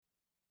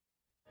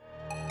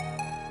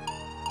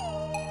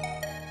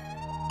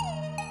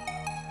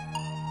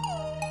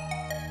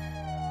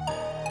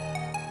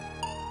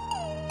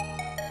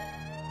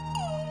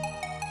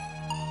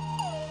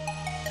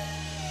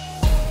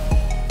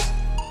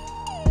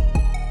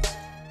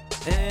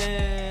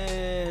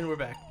And we're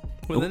back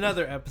with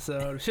another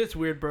episode. Shit's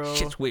weird, bro.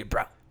 Shit's weird,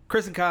 bro.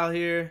 Chris and Kyle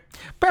here.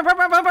 Bow, bow,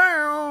 bow, bow,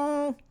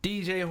 bow.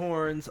 DJ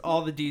horns,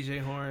 all the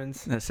DJ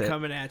horns. That's it.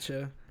 Coming at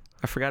you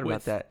I forgot about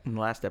With- that in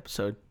the last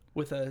episode.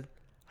 with a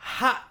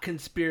hot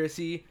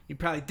conspiracy. You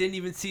probably didn't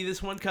even see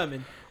this one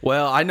coming,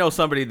 Well, I know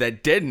somebody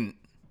that didn't.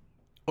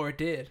 or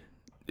did.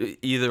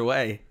 Either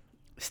way.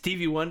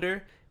 Stevie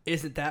Wonder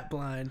isn't that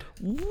blind.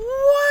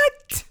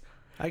 What?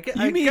 I guess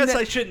that-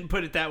 I shouldn't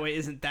put it that way.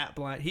 Isn't that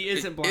blind? He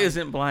isn't blind.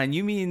 Isn't blind.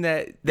 You mean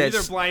that? You're That's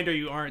either blind or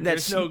you aren't.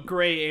 There's that's- no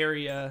gray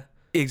area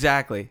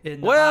exactly.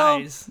 in the well,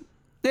 eyes.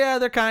 yeah,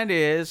 there kind of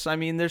is. I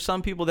mean, there's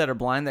some people that are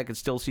blind that can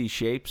still see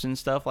shapes and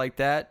stuff like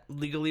that.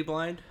 Legally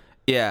blind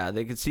Yeah,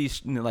 they could see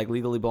like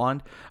Legally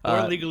Blonde.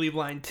 or Legally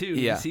Blind 2,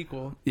 yeah. the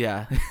sequel.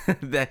 Yeah,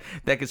 that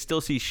could still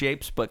see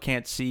shapes but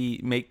can't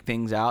make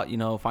things out.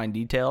 Find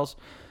details.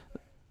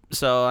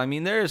 So I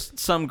mean, there's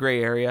some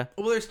gray area.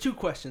 Well, there's two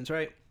questions,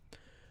 right?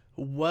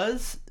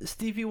 Was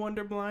Stevie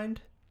Wonder blind?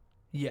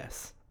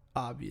 Yes,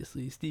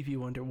 obviously Stevie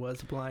Wonder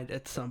was blind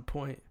at some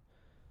point.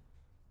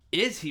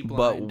 Is he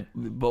blind?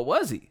 But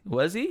was he?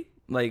 Was he?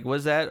 Like,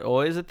 was that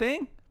always a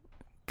thing?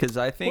 Because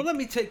I think. Well, let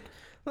me take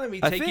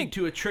you think-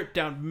 to a trip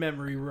down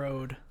memory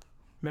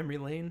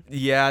lane,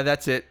 Yeah,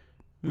 that's it.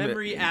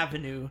 memory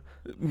avenue.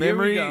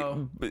 Memory. Here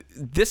we go.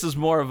 This is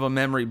more of a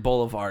memory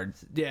boulevard.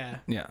 Yeah,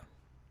 Yeah.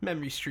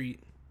 Memory Street.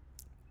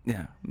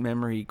 Yeah.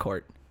 Memory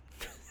court.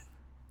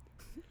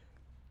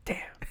 Damn.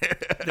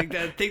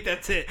 I think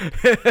that's it.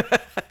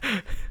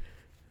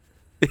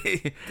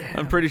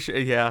 I'm pretty sure.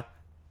 Yeah.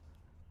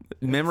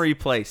 Memory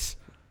place.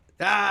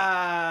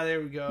 Ah, there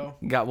we go.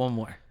 Got one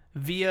more.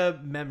 Via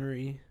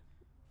memory.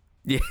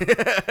 Yeah.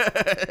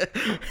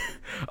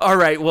 All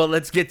right. Well,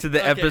 let's get to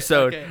the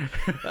episode.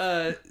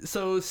 Okay.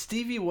 So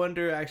Stevie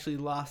Wonder actually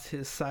lost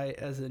his sight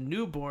as a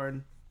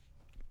newborn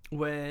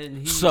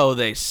when So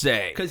they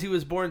say. because he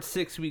was born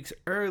 6 weeks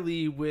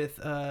early with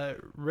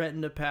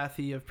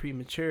retinopathy of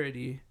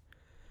prematurity,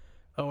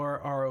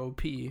 or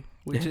ROP,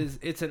 which is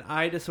it's an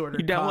eye disorder.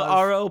 You down with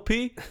caused-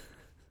 ROP?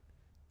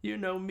 You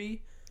know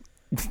me.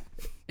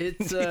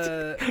 It's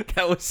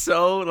That was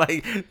so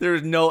like there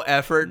was no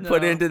effort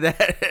put No. into that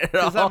at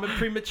because all. I'm a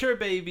premature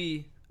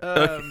baby.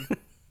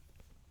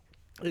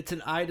 It's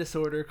an eye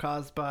disorder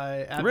caused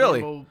by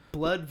abnormal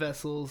blood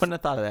vessels Wouldn't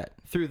have thought of that.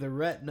 through the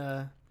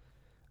retina.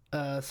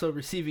 So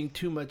receiving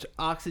too much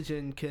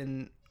oxygen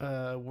can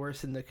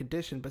worsen the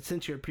condition. But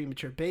since you're a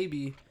premature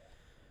baby,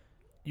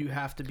 you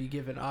have to be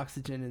given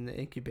oxygen in the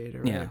incubator,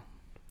 right? Yeah.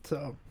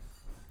 So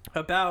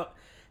about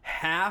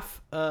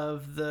half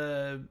of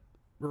the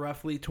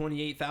roughly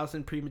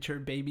 28,000 premature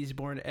babies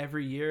born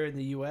every year in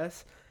the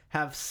U.S.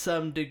 have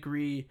some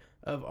degree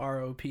of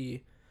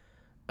ROP.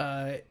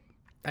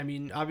 I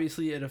mean,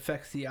 obviously it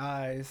affects the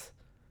eyes,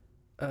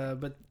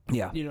 but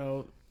Yeah.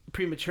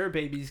 premature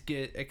babies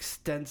get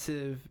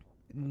extensive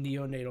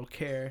neonatal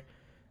care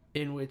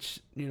in which,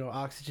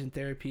 oxygen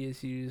therapy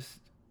is used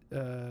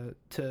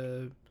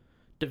to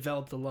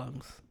develop the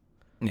lungs.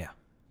 Yeah.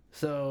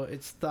 So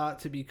it's thought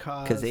to be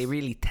caused Because they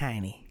really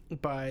tiny.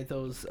 by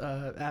those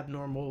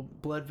abnormal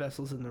blood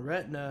vessels in the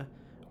retina,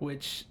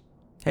 which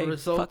Hey,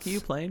 results fuck you,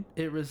 plane.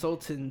 it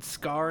results in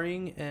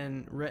scarring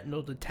and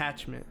retinal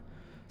detachment.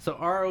 So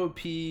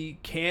ROP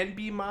can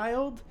be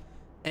mild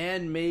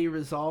and may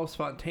resolve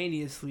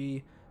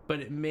spontaneously, but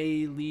it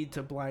may lead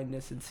to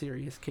blindness in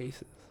serious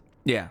cases.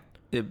 Yeah.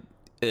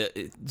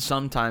 It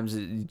sometimes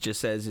it just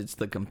says it's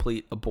the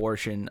complete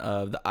abortion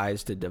of the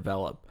eyes to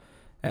develop.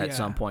 At Yeah.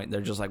 some point,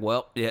 they're just like,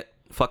 well, yeah,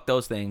 fuck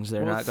those things.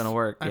 They're Well, not going to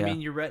work. I yeah.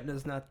 mean, your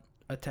retina's not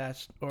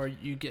attached, or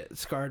you get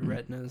scarred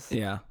retinas.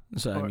 Yeah.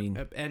 So, I Or-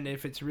 mean, and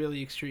if it's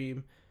really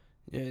extreme,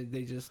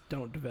 they just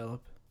don't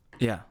develop.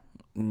 yeah.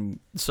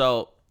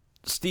 So,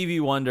 Stevie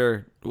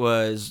Wonder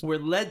We're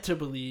led to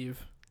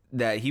believe.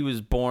 that he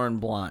was born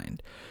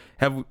blind.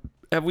 Have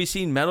we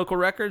seen medical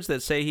records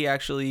that say he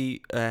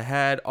actually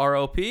had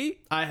ROP?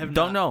 I have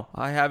Don't not.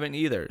 know. I haven't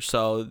either.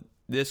 So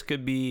this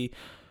could be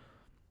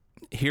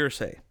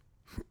hearsay.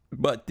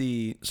 But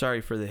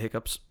sorry for the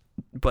hiccups.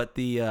 But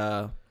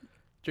the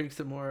Drink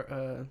some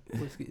more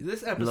whiskey.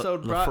 This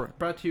episode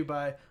brought to you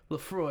by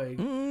Lefroy.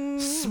 Mm.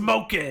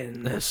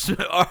 Smoking.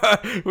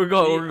 we're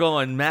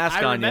going mask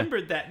I on you.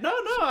 remembered that. No,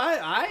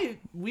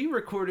 we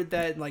recorded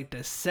that in like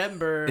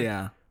December.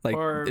 Yeah, like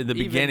or in the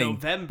even beginning.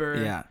 November.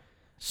 Yeah.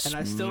 And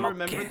I still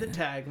remember the Smoking.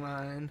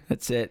 tagline.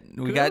 That's it.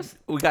 We Kudos.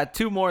 got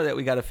two more that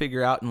we got to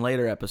figure out in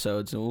later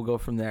episodes, and we'll go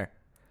from there.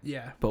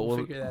 Yeah, But we'll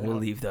figure that we'll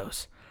out. leave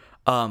those.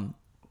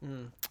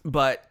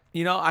 But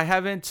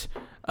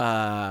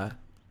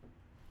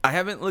I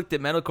haven't looked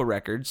at medical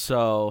records,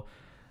 so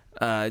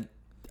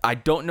I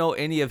don't know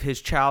any of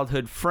his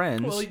childhood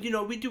friends.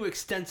 Well, we do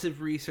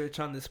extensive research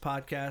on this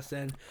podcast,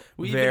 and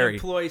we Very. even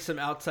employ some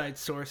outside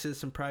sources,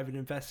 some private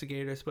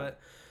investigators, but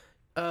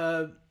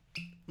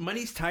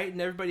money's tight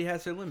and everybody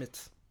has their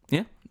limits.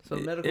 Yeah. So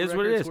It medical is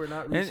what it records is. were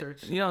not And,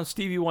 researched.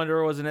 Stevie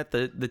Wonder wasn't at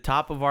the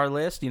top of our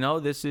list.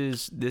 This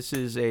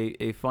is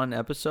a fun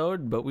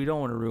episode, but we don't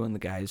want to ruin the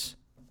guy's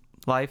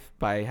life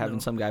by having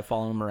some guy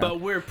following him around. But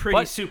we're pretty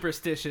But-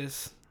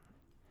 superstitious.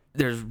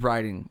 there's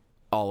writing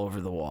all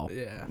over the wall.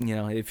 Yeah. You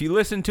know, if you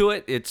listen to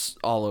it, it's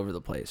all over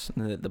the place,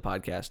 the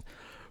podcast.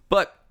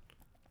 But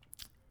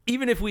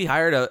even if we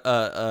hired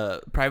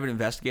a private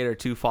investigator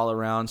to follow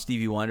around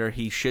Stevie Wonder,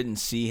 he shouldn't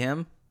see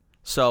him.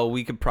 So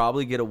we could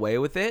probably get away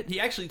with it. He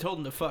actually told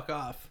him to fuck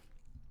off.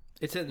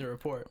 It's in the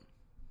report.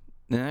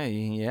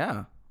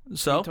 Yeah.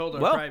 So,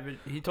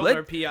 He told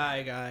our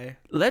PI guy.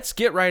 Let's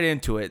get right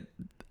into it.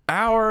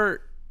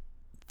 Our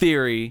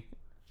theory,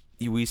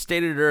 we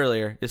stated it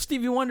earlier, is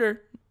Stevie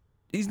Wonder,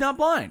 he's not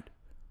blind.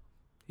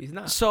 He's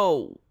not.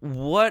 So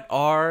what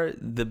are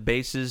the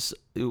bases?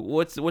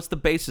 What's the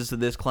basis of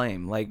this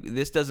claim? Like,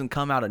 this doesn't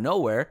come out of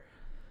nowhere.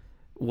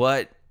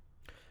 What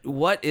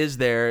is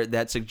there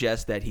that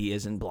suggests that he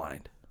isn't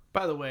blind?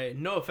 By the way,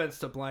 no offense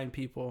to blind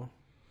people.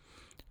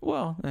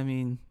 Well, I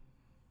mean,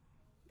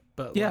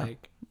 but yeah,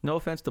 like, no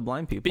offense to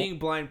blind people. being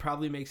blind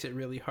probably makes it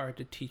really hard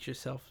to teach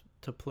yourself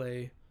to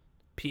play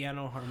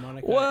piano,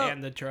 harmonica,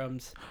 and the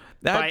drums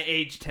by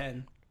age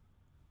 10.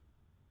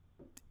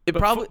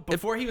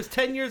 Before he was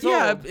 10 years old.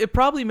 Yeah, it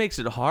probably makes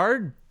it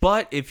hard,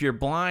 but if you're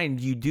blind,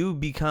 you do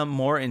become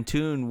more in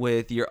tune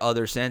with your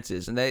other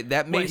senses, and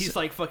that makes he's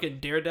like fucking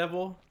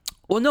Daredevil.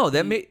 Well, no,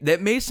 that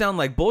may sound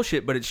like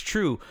bullshit, but it's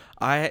true.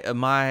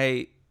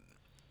 My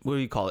what do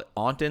you call it?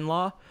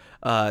 Aunt-in-law.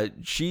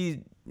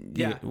 She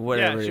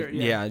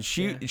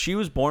she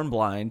was born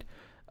blind.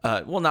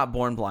 Well, not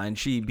born blind.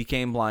 She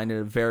became blind at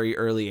a very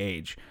early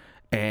age,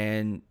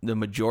 and the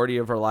majority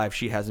of her life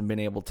she hasn't been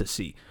able to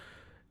see.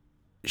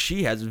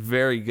 She has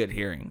very good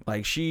hearing.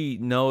 Like, she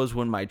knows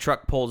when my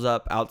truck pulls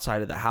up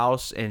outside of the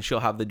house, and she'll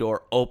have the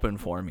door open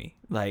for me.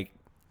 Like,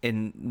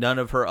 and none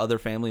of her other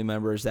family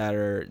members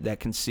that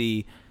can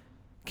see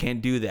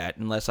can do that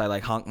unless I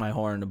like honk my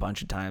horn a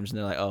bunch of times, and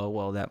they're like, oh,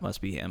 well, that must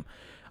be him.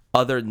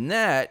 Other than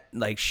that,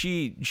 like,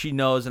 she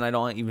knows, and I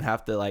don't even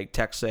have to like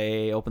text,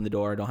 say, open the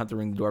door. I don't have to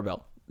ring the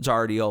doorbell. It's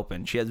already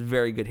open. She has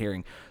very good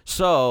hearing.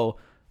 So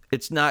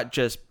it's not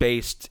just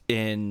based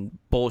in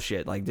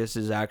bullshit. Like, this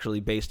is actually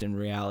based in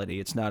reality.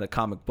 It's not a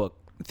comic book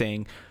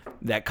thing.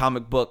 That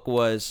comic book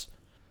was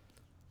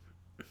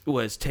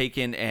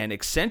taken and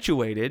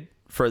accentuated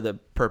for the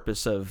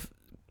purpose of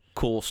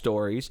cool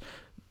stories,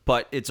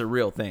 but it's a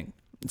real thing.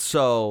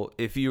 So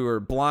if you were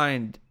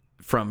blind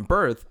from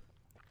birth,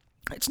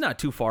 it's not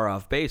too far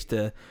off base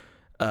to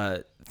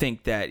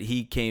think that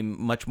he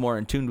came much more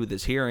in tune with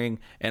his hearing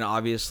and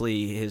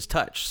obviously his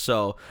touch.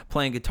 So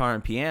playing guitar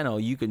and piano,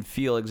 you can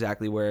feel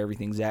exactly where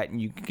everything's at, and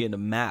you can get a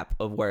map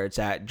of where it's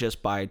at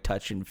just by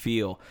touch and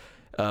feel.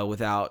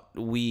 What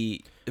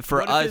if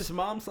his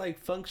mom's like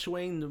feng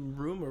shuiing the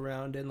room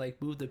around and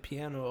like move the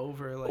piano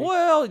over? Like,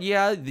 well,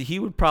 yeah, he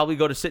would probably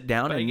go to sit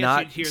down and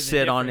not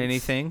sit on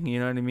anything. You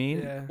know what I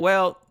mean? Yeah.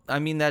 Well, I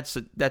mean, that's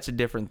a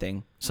different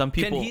thing. Some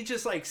people, can he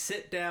just like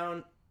sit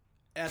down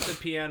at the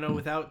piano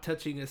without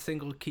touching a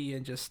single key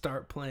and just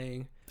start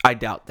playing? I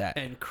doubt that.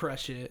 And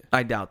crush it.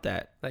 I doubt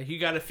that. Like, you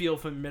got to feel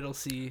from middle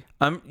C.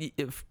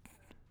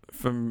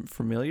 From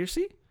familiar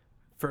C?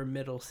 For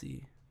middle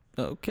C.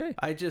 Okay.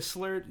 I just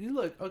slurred. You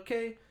look,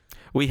 okay.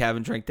 We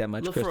haven't drank that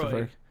much,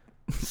 Lefroy.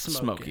 Christopher.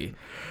 Smoky.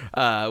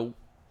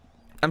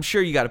 I'm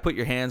sure you got to put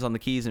your hands on the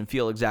keys and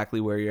feel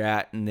exactly where you're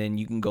at, and then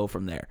you can go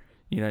from there.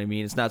 You know what I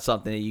mean? It's not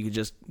something that you can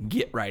just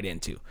get right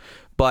into.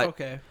 But,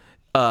 okay.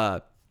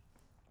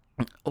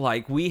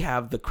 Like, we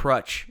have the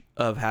crutch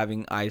of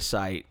having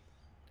eyesight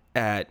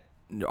at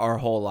our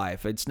whole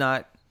life.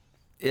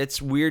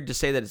 It's weird to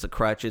say that it's a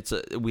crutch.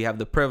 We have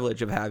the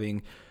privilege of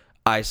having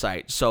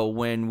eyesight. So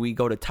when we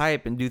go to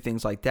type and do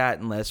things like that,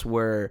 unless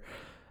we're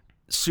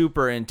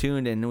super in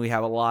tune and we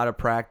have a lot of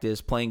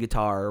practice playing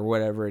guitar or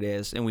whatever it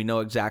is, and we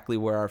know exactly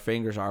where our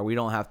fingers are, we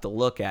don't have to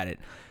look at it.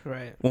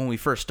 Right. When we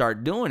first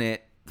start doing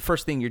it, the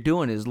first thing you're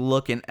doing is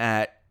looking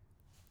at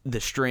the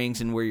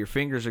strings and where your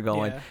fingers are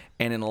going. Yeah.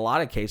 And in a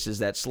lot of cases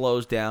that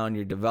slows down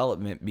your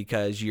development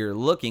because you're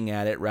looking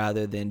at it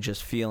rather than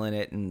just feeling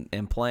it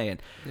and playing.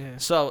 Yeah.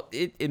 So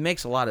it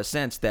makes a lot of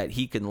sense that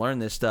he can learn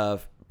this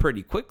stuff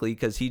pretty quickly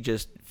because he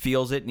just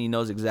feels it and he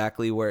knows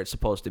exactly where it's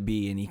supposed to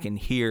be, and he can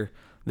hear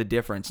the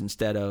difference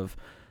instead of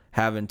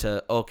having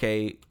to,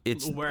 okay,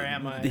 it's where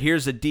am I?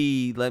 Here's a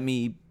D, let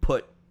me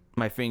put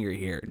my finger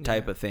here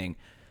type of thing.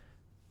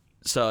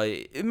 So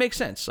it makes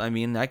sense. I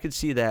mean, I could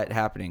see that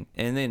happening.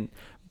 And then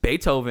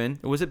Beethoven,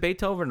 was it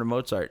Beethoven or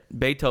Mozart?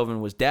 Beethoven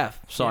was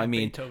deaf. So I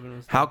mean,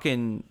 how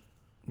can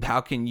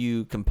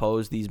you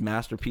compose these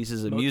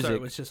masterpieces of music?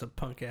 Mozart was just a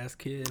punk ass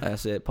kid.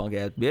 That's it, punk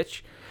ass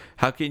bitch.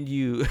 How can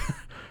you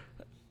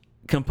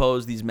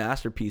compose these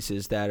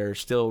masterpieces that are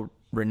still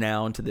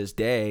renowned to this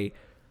day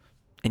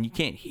and you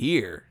can't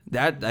hear?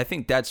 That, I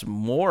think that's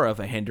more of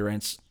a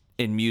hindrance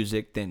in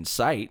music than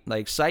sight.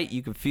 Like, sight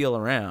you can feel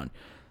around.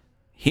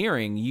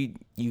 Hearing,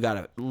 you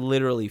gotta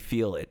literally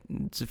feel it,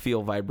 to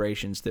feel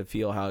vibrations, to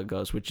feel how it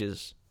goes,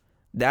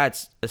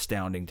 that's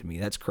astounding to me.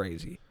 That's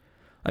crazy.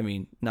 I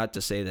mean, not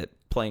to say that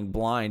playing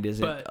blind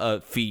isn't a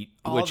feat,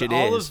 which it is.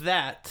 All of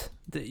that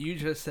you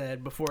just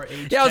said before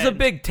age 10. Yeah, it was a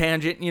big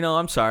tangent,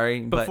 I'm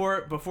sorry.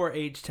 Before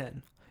age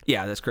 10.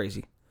 Yeah, that's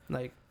crazy.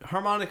 Like,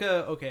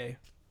 harmonica, okay,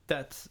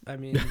 I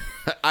mean,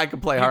 I can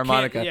play you can't-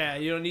 harmonica. Yeah,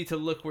 you don't need to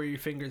look where your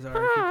fingers are if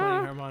you're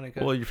playing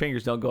harmonica. Well, your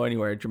fingers don't go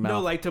anywhere at your mouth. No,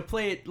 like to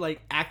play it,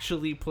 like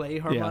actually play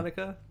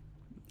harmonica.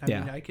 I Yeah.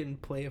 mean, I can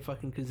play a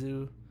fucking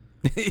kazoo,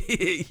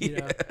 yeah. you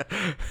know.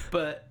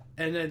 But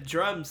and then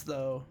drums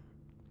though.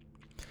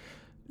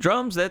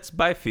 Drums, that's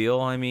by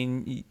feel. I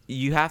mean,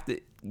 you have to.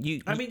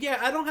 I mean, yeah,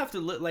 I don't have to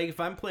look. Like if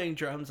I'm playing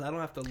drums, I don't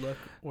have to look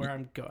where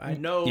I'm going. I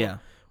know. Yeah.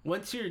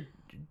 Once your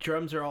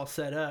drums are all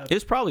set up,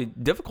 It's probably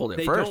difficult at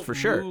they first, don't for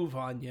sure. move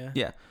on you.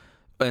 Yeah.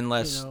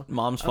 Unless You know,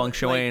 mom's feng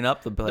shuiing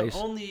up the place. The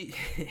only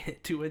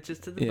 2 inches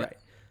to the Yeah.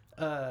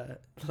 right.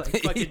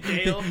 Like fucking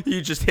Dale. You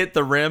just hit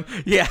the rim.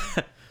 Yeah.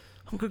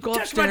 I'm gonna go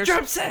That's my upstairs.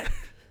 drum set.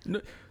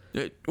 No,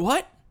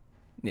 what?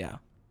 Yeah.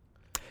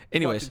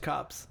 Anyways. Fucking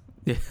cops.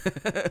 Yeah.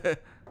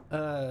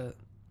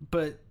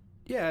 But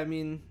yeah, I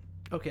mean,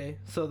 okay,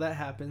 so that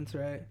happens,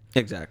 right?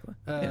 Exactly.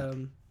 Yeah.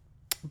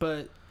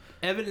 But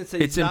evidence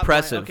that It's he's not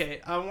impressive. lying.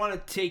 Okay, I want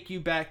to take you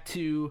back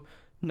to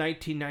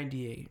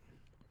 1998.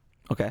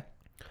 Okay.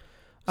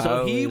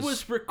 So I he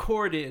was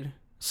recorded.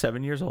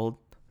 7 years old.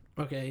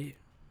 Okay,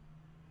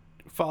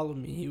 follow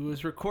me. He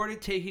was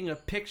recorded taking a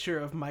picture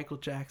of Michael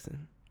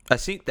Jackson. I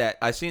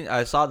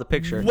saw the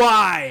picture.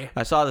 Why?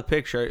 I saw the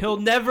picture. He'll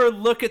never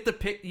look at the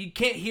pic. He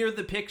can't hear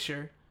the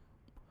picture.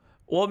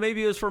 Well,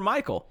 maybe it was for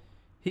Michael.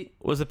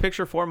 Was the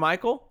picture for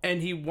Michael?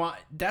 And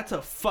that's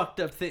a fucked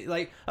up thing.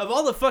 Like, of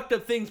all the fucked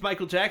up things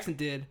Michael Jackson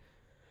did,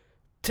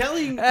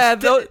 telling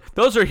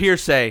those are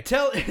hearsay.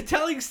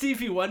 telling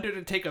Stevie Wonder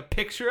to take a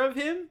picture of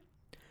him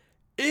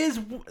is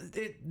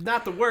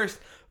not the worst,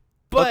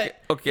 but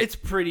Okay. it's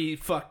pretty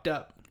fucked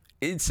up.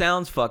 It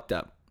sounds fucked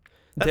up.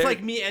 That's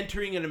like me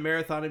entering in a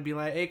marathon and being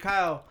like, "Hey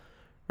Kyle,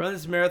 run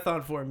this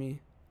marathon for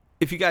me."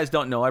 If you guys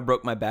don't know, I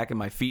broke my back and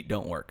my feet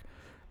don't work.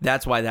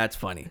 That's why that's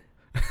funny.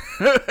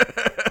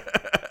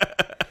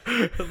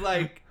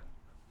 Like,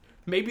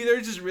 maybe they're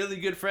just really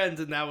good friends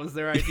and that was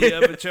their idea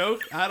of a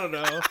joke. I don't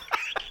know.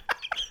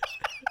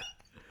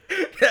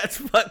 That's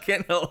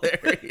fucking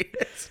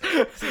hilarious.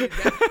 See,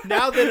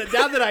 now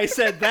that I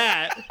said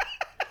that,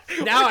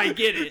 now I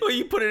get it. Well,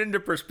 you put it into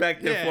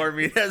perspective Yeah. for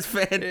me. That's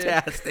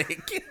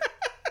fantastic.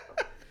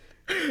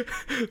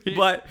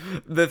 But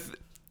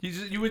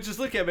You would just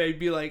look at me and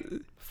be like,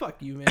 "Fuck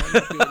you, man! I'm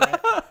not doing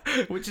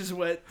that." Which is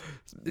what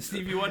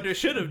Stevie Wonder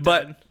should have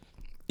done. But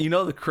you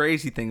know the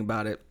crazy thing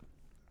about it,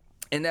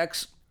 and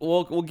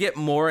we'll get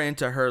more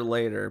into her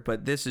later,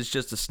 but this is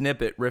just a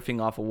snippet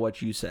riffing off of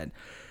what you said.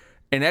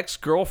 An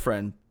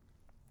ex-girlfriend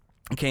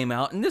came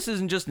out, and this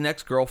isn't just an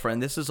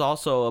ex-girlfriend. This is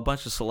also a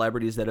bunch of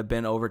celebrities that have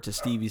been over to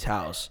Stevie's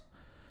house.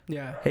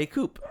 Yeah, Hey,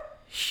 Coop,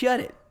 shut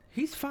it.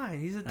 he's fine.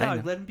 He's a I know.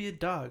 dog. Let him be a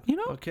dog. You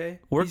know, okay.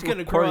 we're He's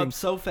gonna grow recording- up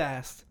so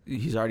fast,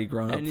 He's already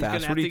grown up and he's fast.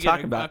 gonna What have are to you get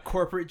talking a about?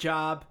 corporate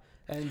job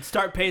and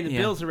start paying the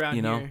bills around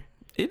you know, here.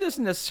 it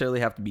doesn't necessarily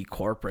have to be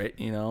corporate,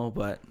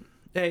 but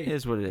Hey, it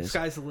is what it is.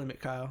 Sky's the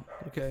limit, Kyle.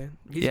 Okay,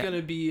 he's Yeah.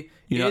 gonna be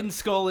You know- in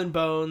Skull and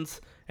Bones,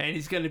 and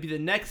he's gonna be the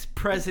next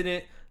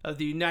president of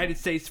the United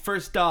States,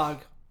 first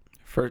dog.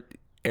 For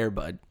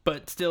Airbud.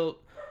 But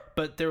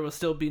there will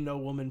still be no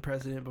woman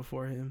president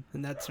before him,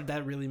 and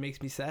that really makes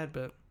me sad.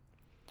 But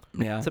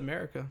Yeah. it's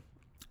America.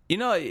 You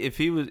know, if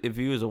he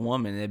was a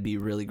woman, it'd be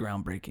really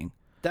groundbreaking.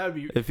 That would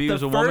be If he the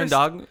was a woman first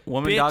dog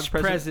bitch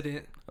president,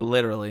 president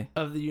literally.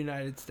 of the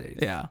United States.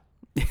 Yeah.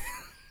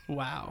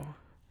 Wow,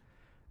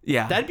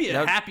 Yeah. that'd be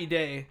a happy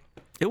day.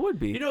 It would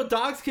be. You know,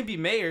 dogs can be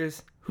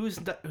mayors. Who's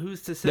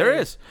to say? There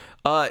is.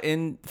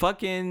 In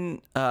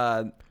fucking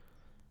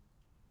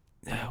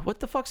what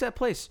the fuck's that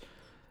place?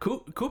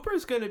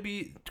 Cooper's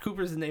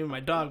the name of my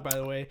dog, by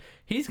the way.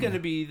 He's gonna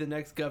be the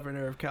next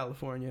governor of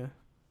California.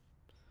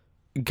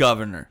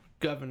 Governor.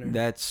 Governor.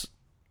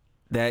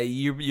 That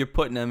you're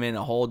putting him in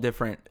a whole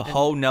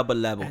nubba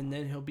level. And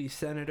then he'll be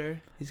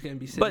senator. He's gonna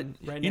be But sitting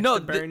right you next know,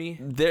 to Bernie.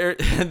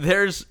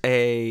 there's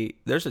a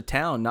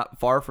town not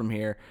far from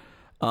here.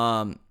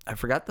 I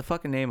forgot the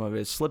fucking name of it.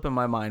 It's slipping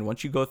my mind.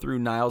 Once you go through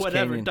Niles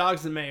Whatever. Canyon,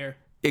 Dog's the mayor.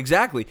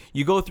 exactly.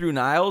 You go through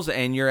Niles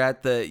and you're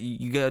at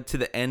you go to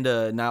the end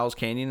of Niles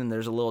Canyon and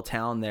there's a little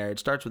town there. It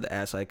starts with an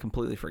S. I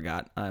completely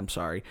forgot. I'm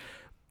sorry,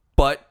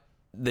 but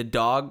the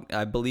dog,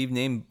 I believe,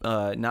 named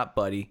not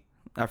Buddy.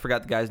 I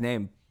forgot the guy's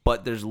name.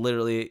 But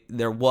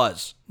there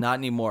was not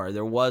anymore.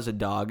 There was a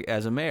dog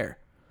as a mayor,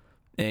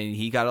 and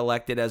he got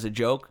elected as a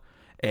joke,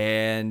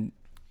 and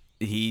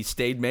he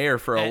stayed mayor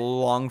for a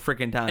long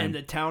freaking time. And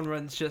the town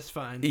runs just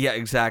fine. Yeah,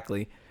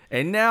 exactly.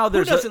 And now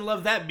Who doesn't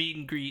love that meet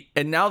and greet?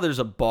 and now there's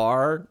a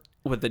bar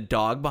with a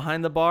dog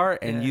behind the bar,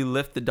 and Yeah. you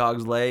lift the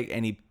dog's leg,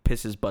 and he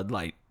pisses Bud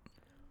Light.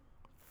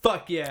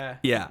 Fuck yeah.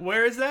 Yeah.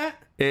 Where is that?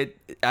 It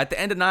at the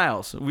end of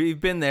Niles. We've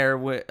been there.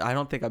 I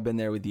don't think I've been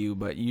there with you,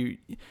 but you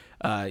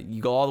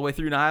go all the way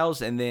through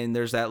Niles, and then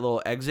there's that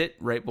little exit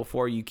right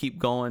before you keep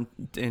going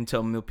into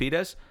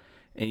Milpitas,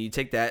 and you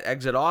take that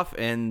exit off,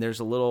 and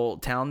there's a little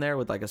town there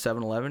with like a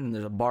 7-Eleven, and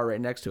there's a bar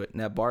right next to it, and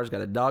that bar's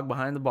got a dog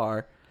behind the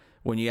bar.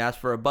 When you ask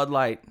for a Bud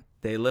Light,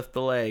 they lift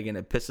the leg, and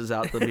it pisses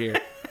out the beer.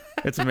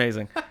 It's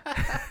amazing.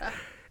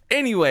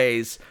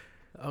 Anyways,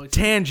 Oh,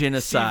 tangent Stevie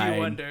aside,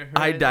 Wonder,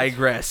 I right?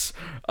 digress.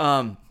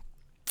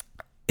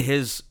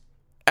 his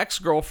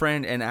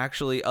ex-girlfriend and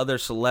actually other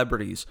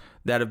celebrities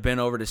that have been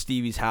over to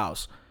Stevie's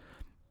house.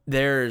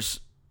 There's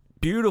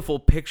beautiful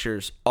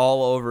pictures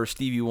all over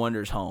Stevie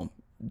Wonder's home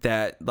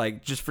that,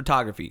 like, just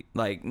photography,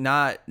 like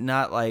not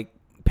like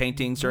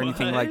paintings or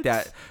anything like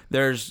that.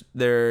 There's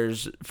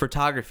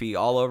photography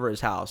all over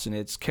his house, and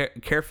it's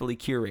carefully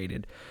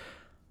curated.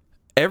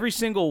 Every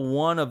single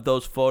one of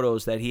those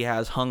photos that he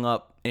has hung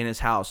up in his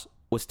house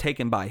was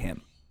taken by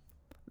him.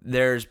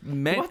 There's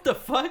many. What the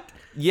fuck?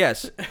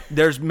 Yes,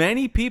 there's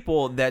many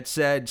people that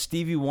said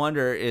Stevie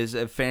Wonder is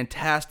a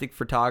fantastic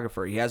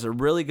photographer. He has a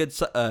really good.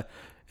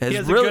 He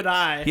has a good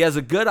eye. He has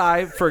a good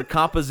eye for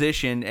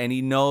composition, and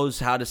he knows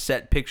how to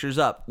set pictures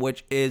up,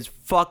 which is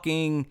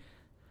fucking.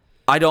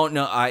 I don't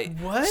know.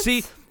 What?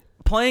 See,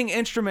 playing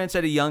instruments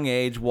at a young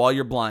age while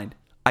you're blind,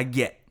 I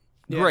get.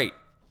 Yeah. Great.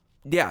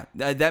 Yeah,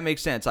 that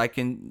makes sense.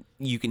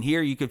 You can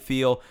hear, you can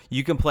feel,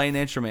 you can play an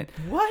instrument.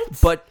 What?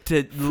 But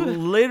to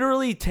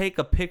literally take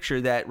a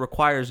picture that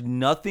requires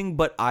nothing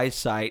but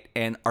eyesight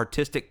and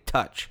artistic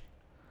touch,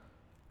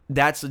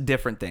 that's a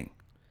different thing.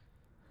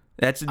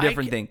 That's a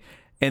different thing.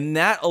 And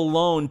that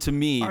alone, to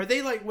me, are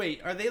they like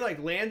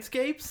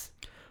landscapes?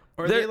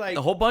 Or are they're they like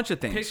a whole bunch of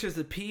things. pictures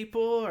of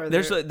people? Or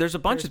there's a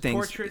bunch of things.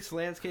 Portraits,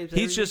 landscapes.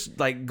 He's everything? just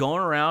like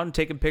going around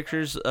taking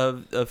pictures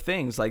of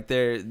things. Like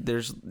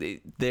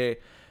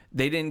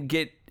they didn't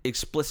get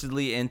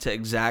explicitly into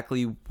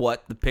exactly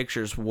what the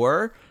pictures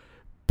were,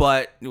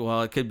 but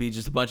well, it could be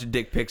just a bunch of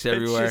dick pics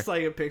everywhere. It's just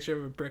like a picture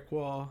of a brick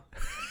wall,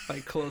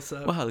 like close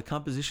up. Wow, the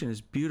composition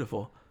is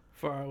beautiful.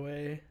 Far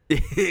away.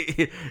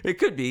 It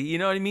could be, you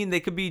know what I mean?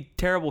 They could be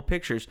terrible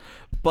pictures,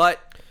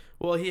 but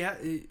well,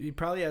 he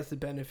probably has the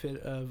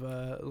benefit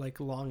of like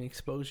long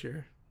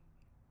exposure.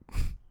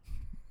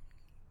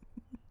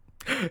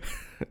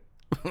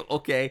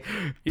 Okay,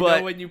 you but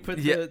know when you put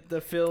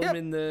the film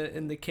in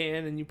the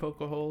can and you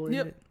poke a hole in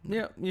it.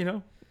 Yeah, you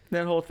know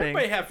that whole thing.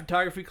 Everybody had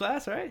photography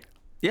class, right?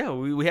 Yeah,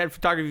 we had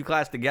photography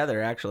class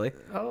together actually.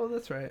 Oh,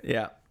 that's right.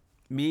 Yeah,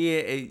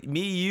 me,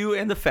 you,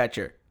 and the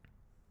fetcher,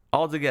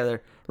 all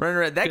together running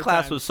around. That Good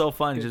class times. was so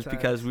fun Good just times.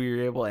 because we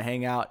were able to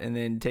hang out and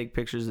then take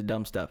pictures of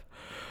dumb stuff,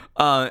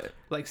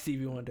 Like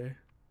Stevie Wonder,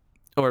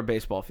 or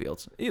baseball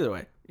fields. Either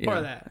way,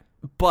 or that.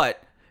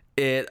 But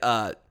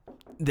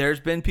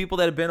there's been people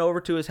that have been over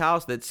to his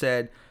house that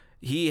said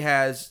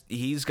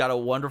he's got a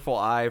wonderful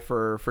eye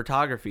for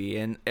photography,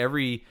 and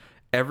every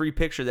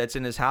picture that's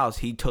in his house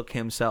he took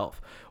himself,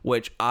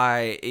 which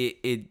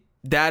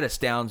that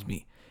astounds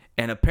me.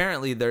 And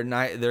apparently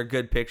they're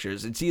good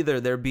pictures. It's either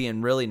they're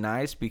being really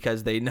nice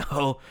because they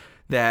know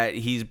that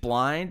he's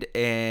blind,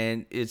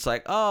 and it's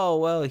like, oh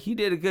well, he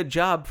did a good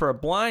job for a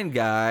blind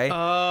guy.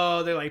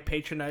 Oh, they're like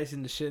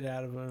patronizing the shit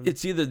out of him.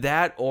 It's either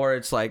that or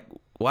it's like,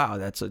 wow,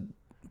 that's a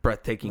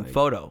breathtaking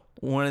photo.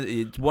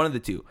 It's one of the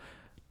two.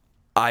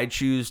 I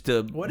choose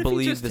to believe the second. What if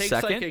he just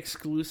takes like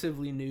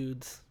exclusively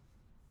nudes?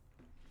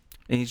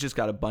 And he's just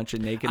got a bunch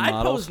of naked I'd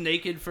models. pose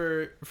naked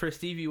for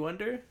Stevie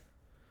Wonder.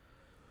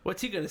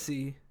 What's he gonna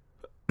see?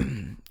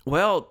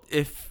 Well,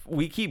 if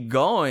we keep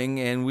going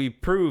and we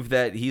prove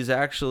that he's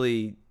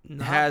actually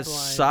has blind.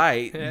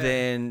 sight, Yeah.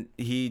 then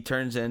he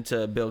turns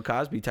into a Bill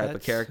Cosby type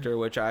of character,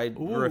 which I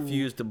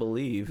refuse to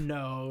believe.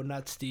 No,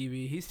 not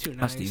Stevie. He's too nice.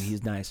 Not Stevie.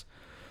 He's nice.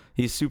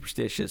 He's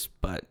superstitious,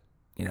 but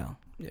Yeah.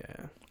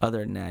 other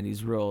than that,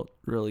 he's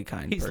really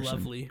kind. He's person.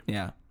 lovely.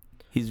 Yeah,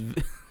 he's.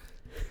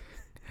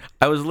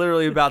 I was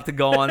literally about to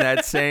go on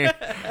that same.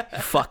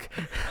 Fuck.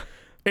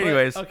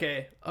 Anyways,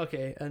 But,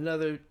 okay.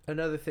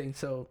 Another thing.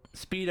 So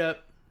Speed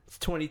Up. It's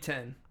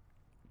 2010.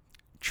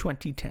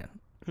 2010.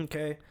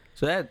 Okay.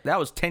 So that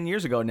was 10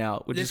 years ago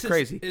now, which is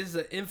crazy. This is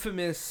an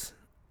infamous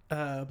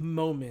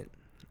moment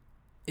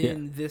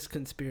in this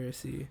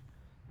conspiracy.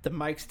 The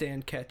mic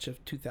stand catch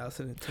of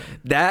 2010.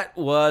 That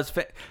was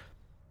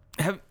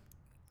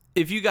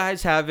if you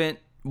guys haven't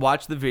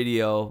watched the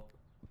video,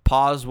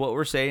 pause what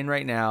we're saying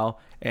right now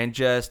and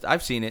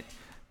I've seen it.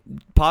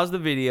 Pause the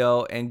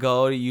video and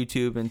go to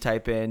YouTube and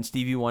type in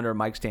Stevie Wonder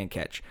mic stand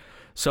catch.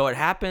 So it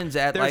happens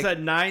at There's a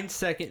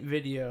 9-second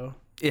video.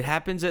 It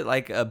happens at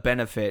like a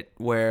benefit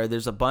where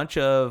there's a bunch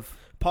of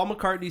Paul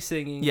McCartney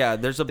singing. Yeah,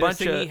 there's a They're bunch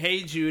singing of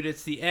Hey Jude.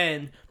 It's the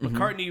end.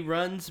 McCartney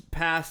runs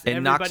past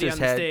and everybody on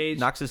the stage.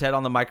 knocks his head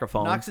on the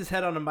microphone. Knocks his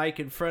head on a mic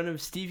in front of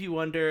Stevie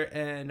Wonder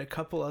and a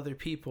couple other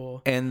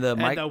people. And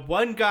the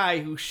one guy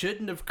who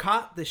shouldn't have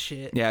caught the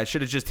shit. Yeah, it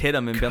should have just hit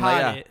him and been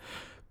caught like, yeah. it.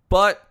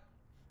 But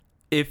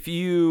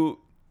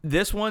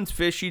this one's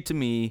fishy to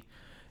me.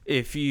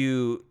 If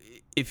you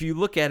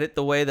look at it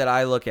the way that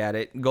I look at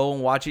it, go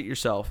and watch it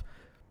yourself.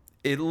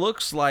 It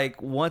looks like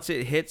once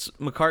it hits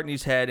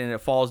McCartney's head and it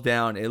falls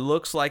down, it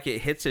looks like it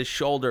hits his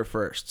shoulder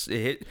first.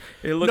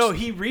 No,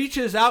 he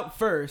reaches out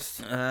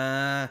first.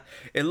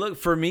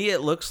 For me, it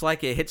looks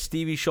like it hits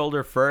Stevie's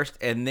shoulder first,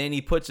 and then he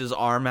puts his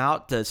arm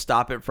out to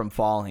stop it from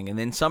falling, and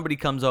then somebody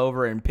comes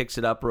over and picks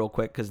it up real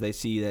quick because they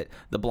see that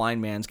the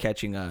blind man's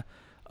catching a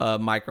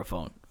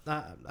microphone.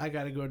 I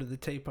got to go to the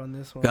tape on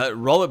this one.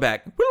 Roll it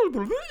back.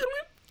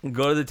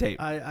 Go to the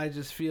tape. I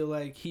just feel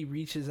like he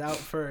reaches out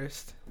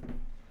first.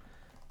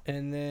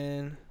 And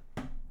then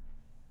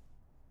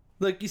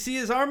Look, you see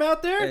his arm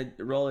out there?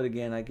 Roll it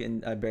again.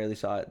 I barely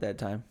saw it that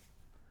time.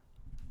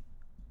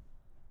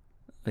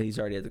 He's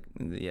already at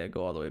the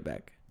go all the way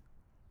back.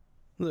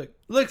 Look,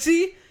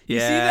 see? You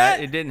see that?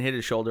 It didn't hit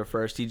his shoulder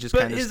first. He just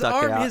But kind of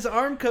stuck it out. his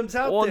arm comes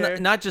out there.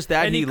 Not just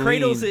that, and he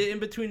cradles it in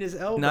between his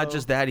elbows. Not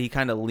just that, he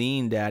kind of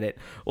leaned at it.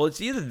 Well, it's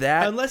either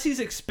that, unless he's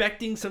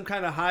expecting some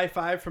kind of high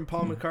five from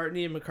Paul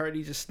McCartney, and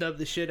McCartney just snubbed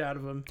the shit out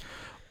of him.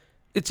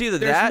 It's either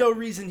There's that, no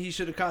reason he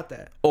should have caught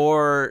that.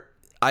 or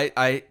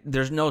I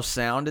there's no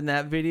sound in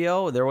that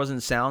video. There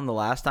wasn't sound the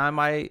last time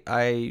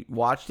I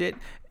watched it.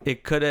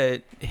 It could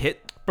have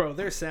hit. Bro,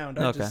 there's sound.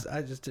 Okay.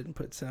 I just didn't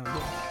put sound in.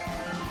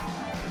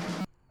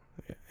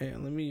 Yeah,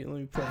 let me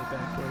play it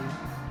back for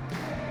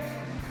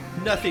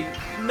you. Nothing.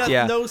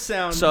 Yeah. No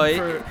sound. So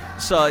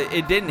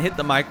it didn't hit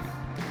the mic.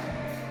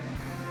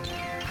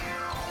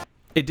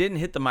 It didn't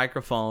hit the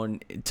microphone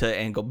to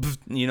angle.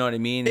 You know what I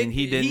mean? And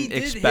he didn't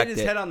expect hit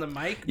his head on the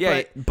mic.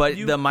 Yeah, but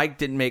the mic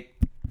didn't make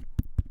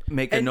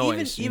a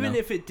noise. Even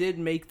if it did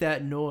make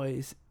that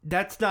noise,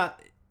 that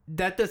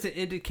doesn't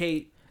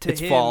indicate to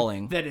it's him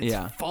falling. that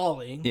it's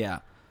falling. Yeah.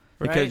 It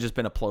Right? could have just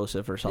been a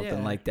plosive or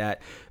something like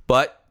that.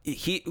 But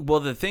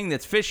the thing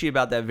that's fishy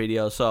about that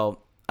video, so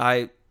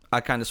I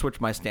kind of switched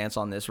my stance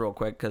on this real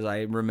quick because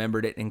I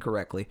remembered it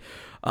incorrectly.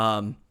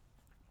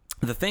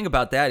 The thing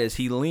about that is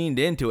he leaned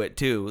into it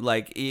too.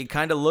 Like, it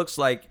kind of looks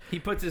like He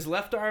puts his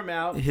left arm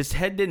out. his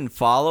head didn't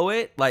follow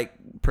it, like,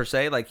 per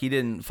se. Like, he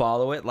didn't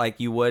follow it like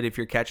you would if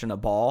you're catching a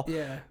ball.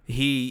 Yeah.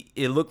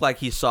 It looked like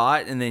he saw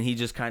it, and then he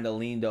just kind of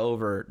leaned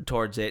over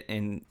towards it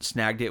and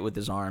snagged it with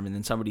his arm, and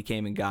then somebody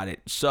came and got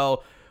it.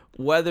 So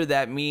whether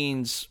that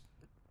means,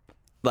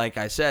 like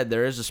I said,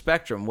 there is a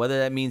spectrum. Whether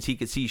that means he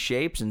could see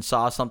shapes and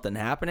saw something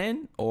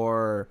happening,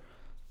 or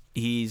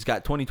he's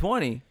got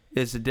 20/20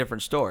 is a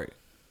different story.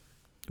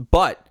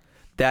 But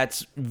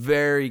that's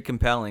very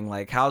compelling.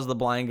 Like, how's the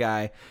blind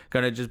guy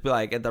going to just be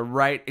like, at the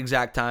right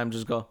exact time,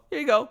 just go, here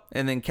you go,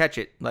 and then catch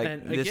it? Like,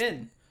 And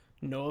again,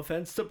 no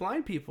offense to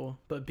blind people,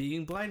 but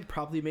being blind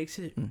probably makes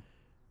it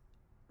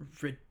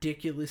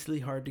ridiculously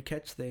hard to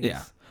catch things.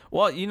 Yeah.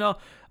 Well,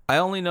 I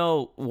only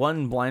know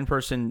one blind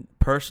person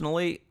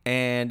personally,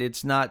 and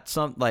it's not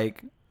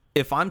like,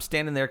 if I'm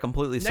standing there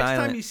completely Next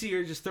silent, time you see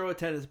her, just throw a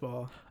tennis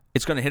ball.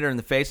 it's going to hit her in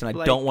the face, and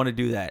I don't want to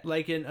do that.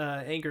 Like in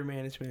anger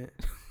management.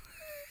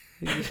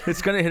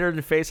 It's going to hit her in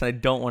the face, and I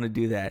don't want to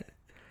do that.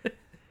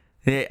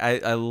 Hey,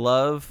 I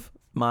love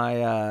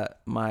my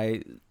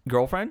my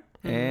girlfriend,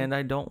 and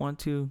I don't want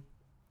to.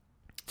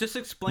 Just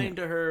explain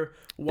to her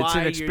why It's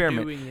an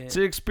experiment. you're doing it. It's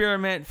an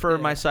experiment for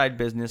my side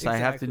business. I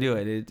have to do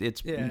it.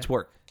 It's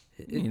work.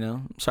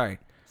 Sorry.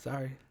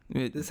 Sorry.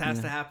 This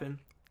has to happen.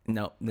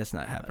 No, that's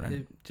not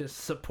happening. Just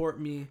support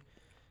me.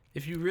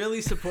 If you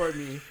really support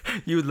me,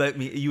 You would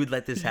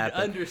let this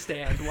happen.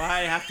 understand why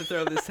I have to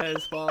throw this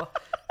tennis ball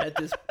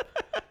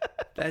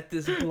at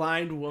this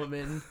blind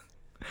woman.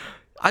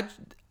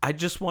 I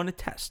just want to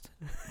test.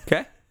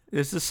 Okay?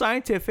 This is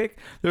scientific.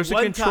 There's a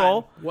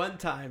control. One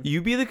time.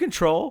 You be the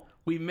control.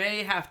 We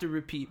may have to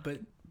repeat, but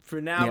for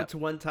now it's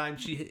one time.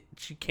 She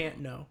can't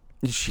know.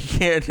 She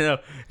can't know.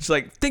 It's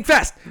like, think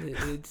fast.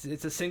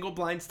 It's a single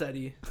blind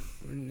study,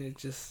 and it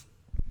just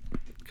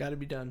got to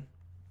be done.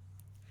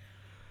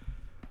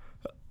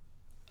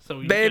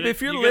 So Babe,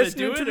 if you're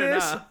listening to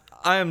this,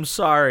 I am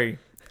sorry.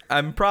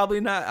 I'm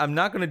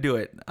not going to do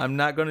it. I'm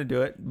not going to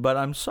do it, but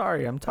I'm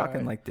sorry. I'm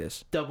talking like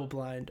this. Double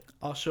blind.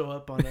 I'll show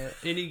up on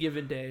any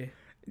given day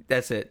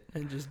That's it.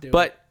 and just do it.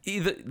 But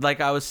either, like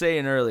I was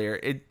saying earlier,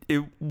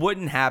 it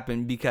wouldn't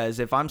happen, because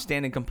if I'm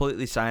standing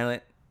completely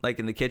silent, like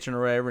in the kitchen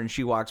or whatever, and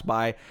she walks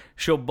by,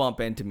 she'll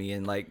bump into me,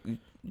 and like,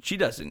 she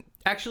doesn't.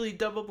 Actually,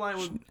 double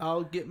blind,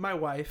 I'll get my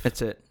wife.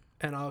 That's it.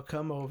 And I'll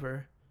come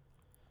over,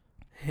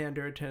 hand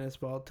her a tennis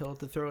ball, tell her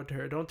to throw it to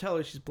her. Don't tell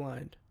her she's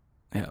blind.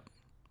 Yeah.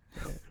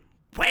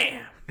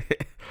 Wham!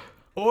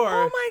 Or,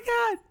 oh my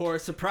God. Or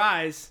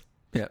surprise,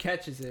 Yeah.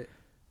 catches it.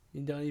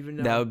 You don't even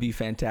know. That would be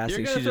fantastic.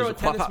 You're going to She throw a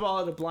just tennis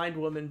ball at a blind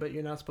woman, but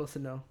you're not supposed to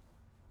know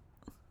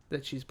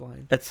that she's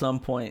blind. At some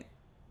point,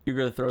 you're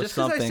going to throw Just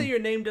something. because I say your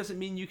name doesn't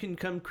mean you can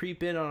come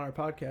creep in on our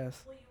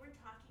podcast. Well, you were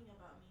talking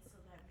about me, so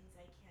that means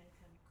I can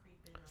come creep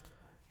in on the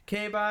podcast.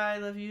 Okay, bye.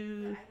 Love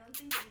you. But I don't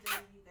think either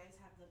of you guys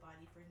have the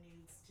body for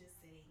nudes,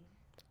 just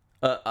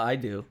saying. I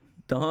do.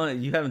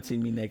 Don't. You haven't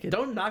seen me naked.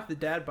 Don't knock the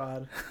dad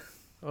bod.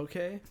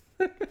 Okay?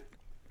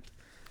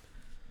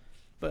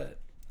 But,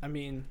 I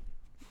mean...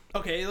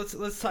 Okay,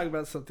 let's talk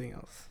about something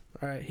else.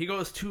 All right, he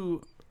goes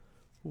to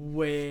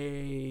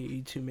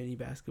way too many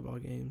basketball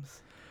games.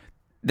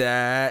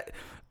 That,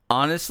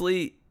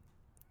 honestly,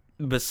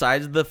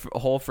 besides the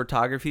whole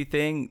photography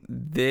thing,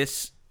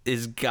 this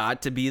has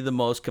got to be the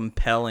most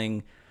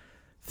compelling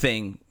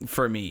thing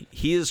for me.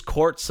 He is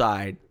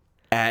courtside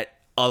at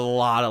a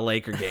lot of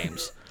Laker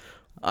games.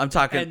 I'm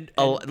talking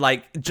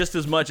like just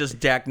as much as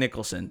Jack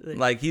Nicholson.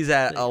 Like, he's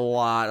at a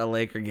lot of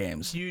Laker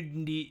games. You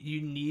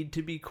need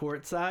to be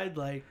courtside,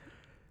 like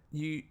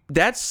you.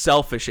 That's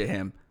selfish of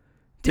him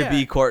to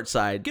be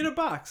courtside. Get a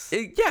box.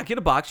 Get a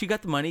box. You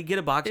got the money. Get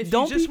a box. If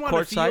Don't you just be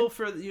want to courtside. feel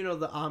for the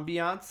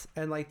ambiance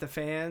and like the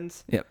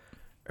fans. Yep.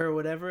 or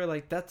whatever,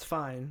 like that's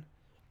fine.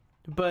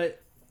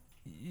 But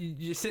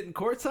you're sitting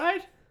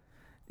courtside.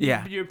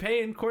 Yeah, you're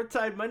paying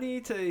courtside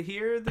money to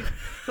hear the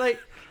like.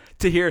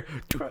 To hear,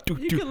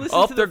 you can listen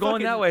oh, to they're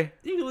going that way.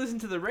 You can listen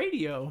to the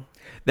radio.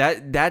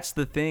 That's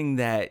the thing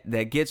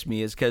that gets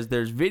me is because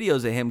there's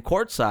videos of him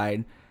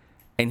courtside,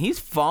 and he's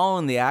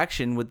following the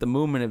action with the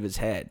movement of his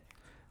head.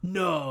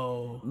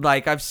 No,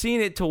 like I've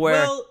seen it to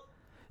where.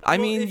 I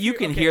mean, you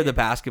can hear the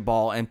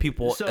basketball and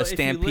people, so a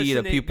stampede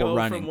of people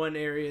running from one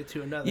area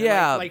to another.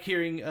 Yeah, like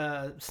hearing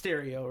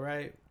stereo,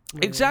 right?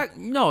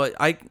 Exactly. No,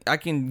 I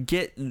can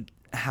get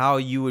how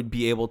you would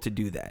be able to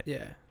do that.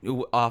 Yeah,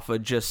 off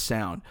of just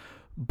sound.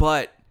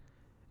 But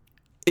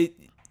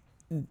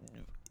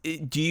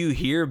do you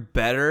hear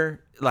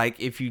better like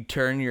if you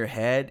turn your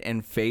head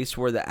and face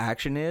where the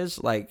action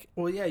is? Like,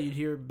 well, yeah, you'd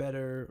hear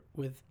better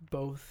with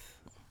both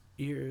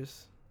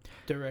ears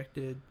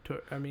directed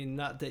toward, I mean,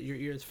 not that your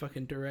ears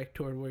fucking direct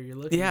toward where you're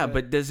looking. Yeah,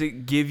 but does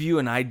it give you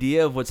an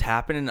idea of what's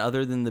happening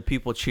other than the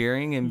people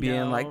cheering and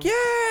being like, yeah?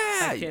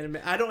 I can't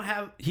imagine. I don't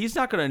have. He's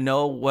not gonna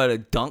know what a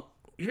dunk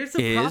Here's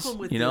the is, problem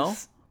with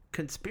this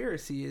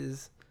conspiracy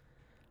is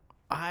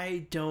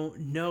I don't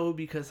know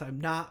because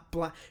I'm not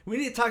blind. We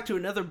need to talk to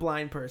another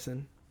blind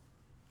person.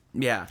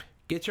 Yeah.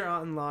 Get your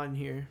aunt-in-law in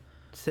here.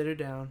 Sit her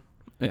down.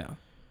 Yeah.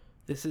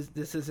 This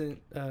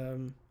isn't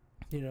I'm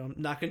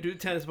not gonna do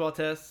tennis ball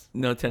tests.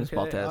 No tennis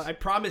ball tests. I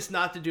promise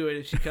not to do it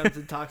if she comes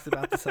and talks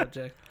about the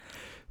subject.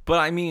 But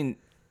I mean,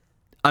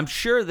 I'm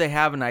sure they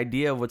have an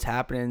idea of what's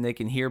happening. They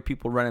can hear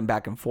people running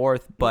back and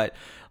forth, but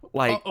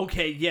like,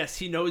 okay, yes,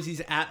 he knows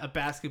he's at a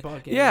basketball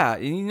game. Yeah,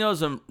 he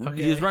knows him.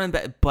 Okay. He's running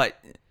back, but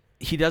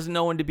he doesn't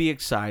know when to be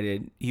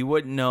excited. He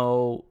wouldn't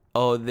know.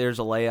 Oh, there's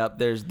a layup.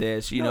 There's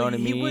this. You know what I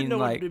mean? He wouldn't know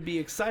like, when to be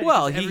excited.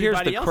 Well, he hears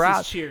the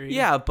crowd cheering.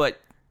 Yeah, but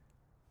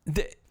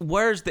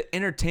where's the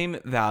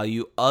entertainment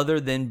value other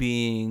than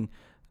being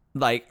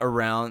like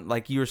around,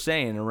 like you were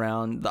saying,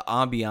 around the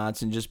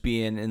ambiance and just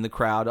being in the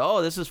crowd?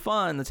 Oh, this is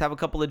fun. Let's have a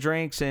couple of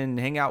drinks and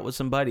hang out with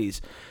some buddies.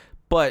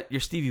 But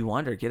you're Stevie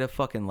Wonder. Get a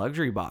fucking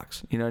luxury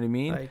box. You know what I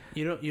mean? Like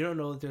you don't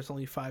know that there's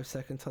only 5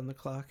 seconds on the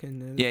clock,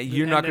 and yeah,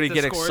 you're not going to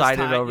get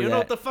excited over that. You don't know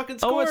what the fucking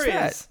score is.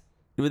 That?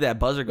 When that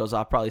buzzer goes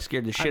off, probably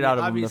scared the shit out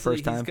of him the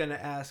first time. He's gonna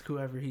ask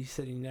whoever he's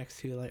sitting next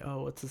to, like,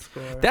 "Oh, what's the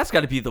score?" That's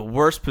got to be the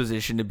worst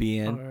position to be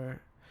in.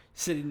 Or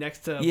sitting next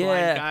to a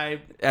blind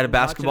guy at a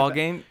basketball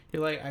game.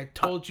 You're like, "I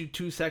told you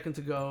 2 seconds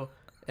ago,"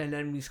 and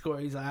then we score.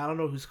 He's like, "I don't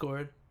know who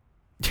scored."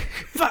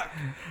 Fuck.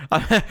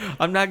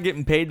 I'm not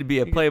getting paid to be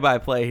a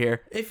play-by-play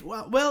here.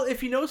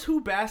 If he knows who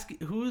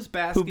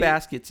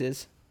baskets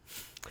is.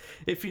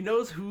 If he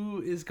knows who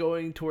is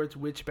going towards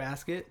which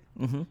basket,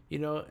 mm-hmm.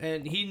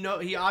 And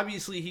he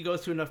obviously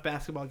goes to enough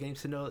basketball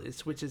games to know it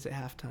switches at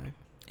halftime.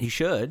 He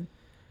should.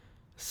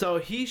 So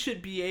he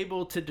should be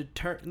able to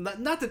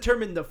not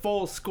determine the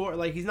full score.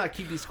 Like he's not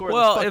keeping score.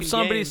 Well, if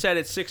somebody said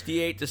it's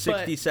 68 to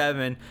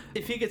 67,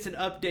 if he gets an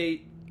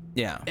update,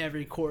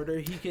 every quarter,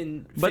 he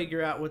can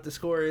figure out what the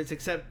score is.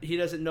 Except he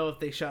doesn't know if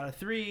they shot a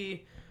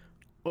 3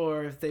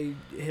 or if they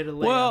hit a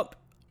layup. Well,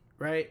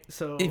 right.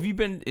 So if you've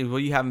been,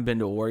 you haven't been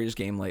to a Warriors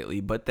game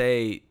lately, but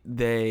they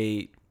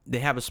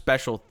have a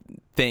special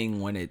thing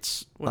when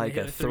it's like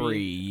a 3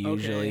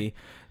 usually. Okay.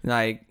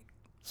 Like,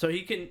 so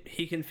he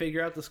can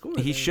figure out the score.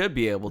 He should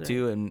be able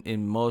to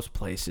in most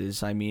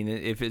places. I mean,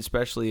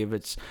 especially if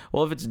it's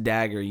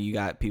dagger, you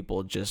got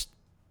people just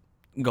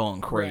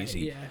going crazy.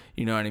 Right, yeah.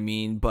 You know what I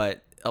mean?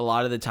 But a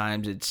lot of the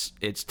times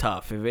it's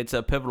tough. If it's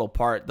a pivotal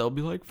part, they'll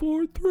be like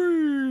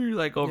 4-3,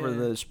 like over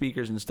the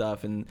speakers and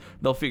stuff, and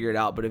they'll figure it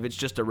out. But if it's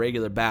just a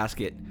regular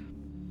basket,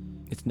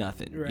 it's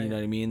nothing. Right. You know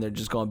what I mean? They're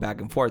just going back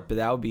and forth. But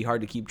that would be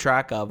hard to keep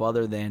track of.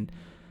 Other than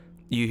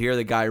you hear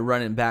the guy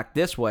running back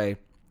this way,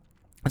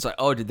 it's like,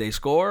 oh, did they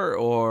score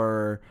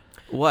or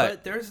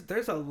what? But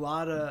there's a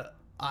lot of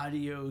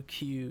audio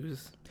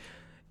cues.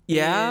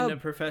 Yeah, in a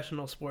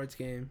professional sports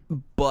game.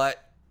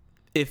 But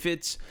if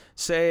it's,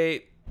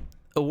 say,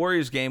 a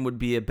Warriors game would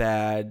be a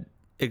bad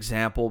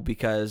example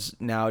because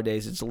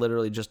nowadays it's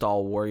literally just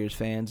all Warriors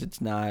fans. It's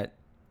not,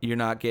 you're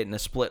not getting a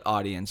split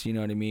audience, you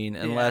know what I mean?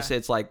 Unless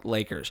it's like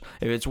Lakers.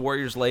 If it's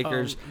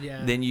Warriors-Lakers,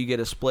 then you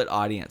get a split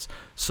audience.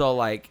 So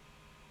like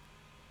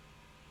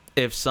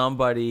if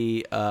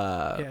somebody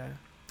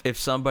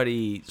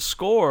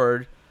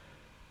scored,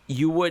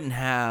 you wouldn't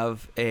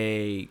have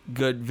a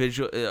good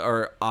visual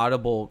or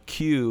audible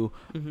cue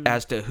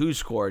as to who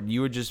scored.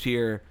 You would just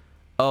hear,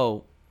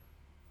 oh,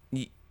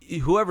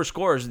 whoever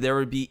scores, there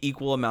would be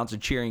equal amounts of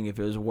cheering if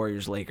it was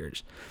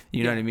Warriors-Lakers.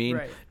 You know what I mean?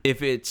 Right.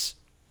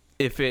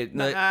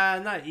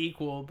 Not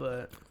equal,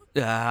 but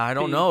I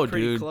don't know,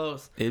 dude.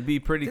 Close. It'd be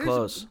pretty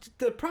close.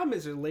 The problem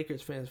is, there's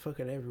Lakers fans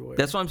fucking everywhere.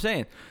 That's what I'm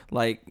saying.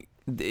 Like,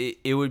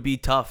 it would be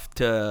tough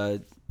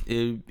to.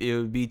 It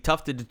would be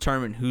tough to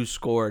determine who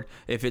scored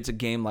if it's a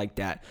game like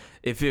that.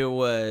 If it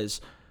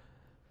was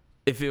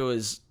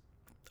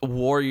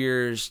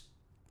Warriors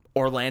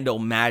Orlando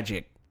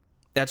Magic,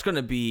 that's going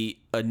to be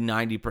a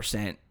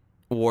 90%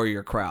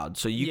 Warrior crowd.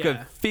 So you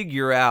could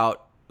figure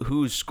out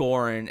who's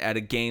scoring at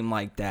a game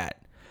like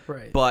that.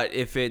 Right. But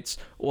if it's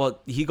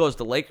he goes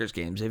to Lakers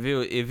games. If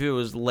it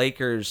was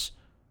Lakers,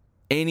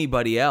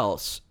 anybody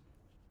else,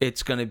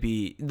 it's going to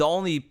be the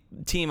only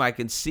team I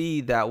can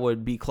see that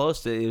would be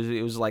close to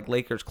it was like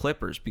Lakers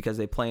Clippers because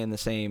they play in the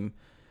same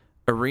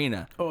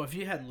arena. Oh, if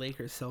you had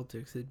Lakers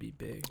Celtics, it'd be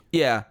big.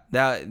 Yeah,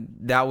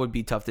 that would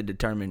be tough to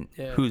determine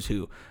who's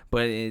who.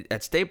 But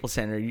at Staples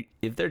Center,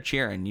 if they're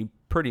cheering, you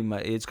pretty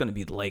much it's going to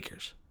be the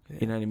Lakers. Yeah.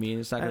 You know what I mean?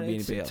 It's not going to be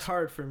anybody else. It's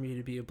hard for me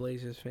to be a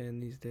Blazers fan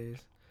these days.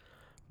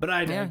 But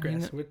I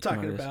digress. We're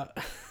talking about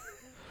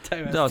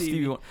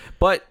Stevie Wonder.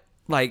 But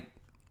like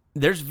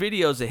there's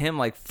videos of him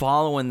like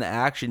following the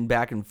action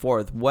back and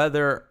forth,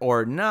 whether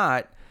or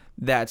not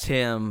that's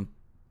him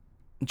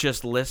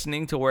just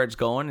listening to where it's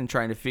going and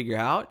trying to figure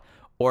out,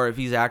 or if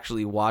he's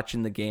actually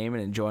watching the game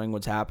and enjoying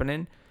what's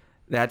happening.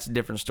 That's a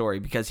different story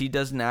because he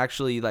doesn't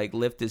actually like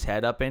lift his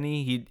head up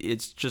any.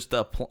 It's just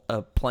a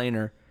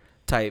planar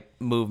type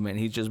movement.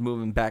 He's just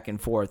moving back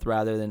and forth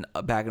rather than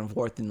back and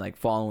forth and like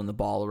following the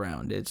ball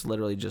around. It's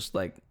literally just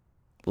like,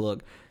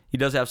 look, he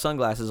does have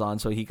sunglasses on,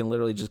 so he can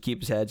literally just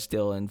keep his head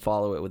still and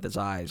follow it with his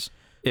eyes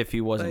if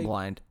he wasn't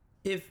blind.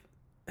 If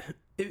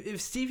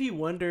Stevie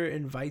Wonder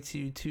invites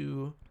you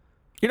to,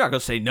 you're not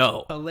gonna say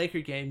no. A Laker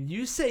game,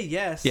 you say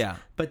yes. Yeah.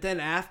 But then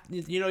after,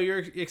 you're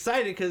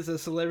excited because a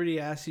celebrity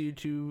asks you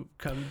to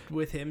come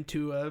with him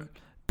to a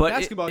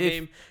basketball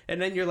game,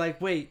 and then you're like,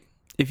 wait.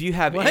 If you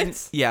have you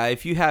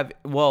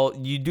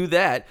do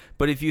that,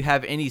 but if you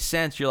have any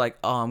sense, you're like,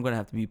 oh, I'm gonna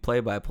have to be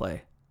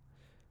play-by-play.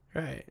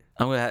 Right.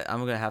 I'm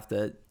gonna have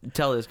to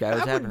tell this guy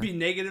what's happening. I wouldn't be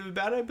negative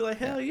about it. I'd be like,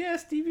 hell yeah,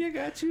 Stevie, I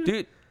got you,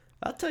 dude.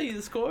 I'll tell you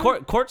the score.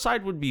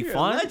 Courtside would be You're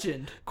fun. A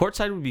legend.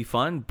 Courtside would be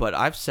fun, but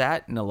I've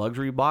sat in a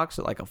luxury box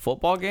at like a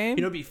football game.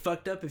 It'd be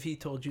fucked up if he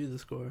told you the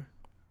score.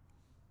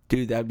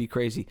 Dude, that'd be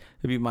crazy.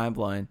 It'd be mind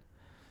blowing.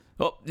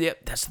 Oh, yeah,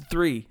 that's the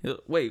 3.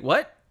 Wait,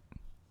 what?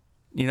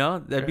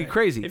 That'd be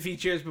crazy. If he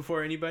cheers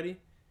before anybody.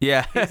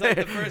 Yeah. He's like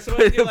the first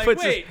one. You're like,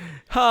 wait.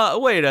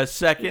 Wait a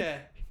second. Yeah.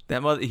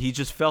 That he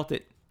just felt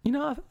it.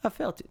 I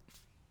felt it.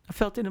 I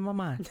felt it in my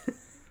mind.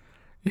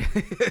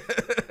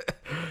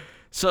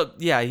 So,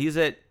 yeah, he's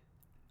at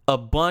a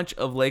bunch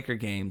of Laker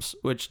games,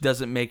 which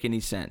doesn't make any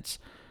sense.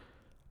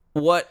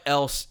 What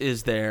else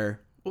is there?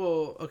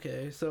 Well,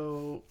 okay,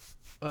 so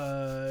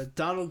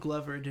Donald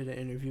Glover did an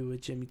interview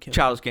with Jimmy Kimmel.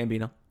 Childish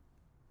Gambino.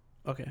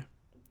 Okay.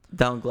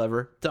 Donald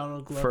Glover.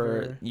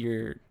 For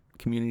your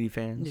community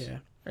fans.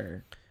 Yeah.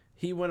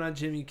 He went on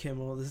Jimmy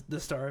Kimmel, the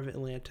star of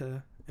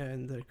Atlanta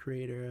and the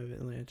creator of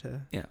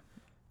Atlanta. Yeah.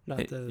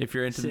 Not the if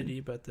you're into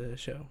city, but the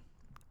show.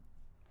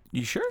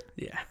 You sure?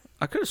 Yeah.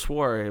 I could have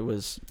swore it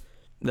was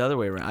the other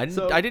way around.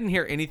 I didn't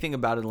hear anything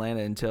about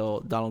Atlanta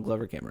until Donald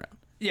Glover came around.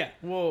 Yeah.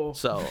 Well.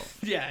 So.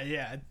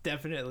 Yeah,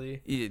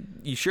 definitely.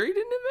 You sure you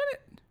didn't admit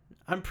it?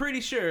 I'm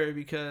pretty sure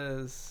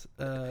because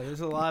there's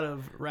a lot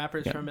of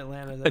rappers from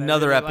Atlanta. That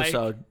Another I really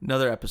episode. Like.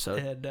 Another episode.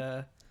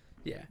 And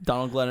yeah.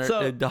 Donald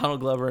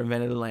Glover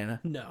invented Atlanta.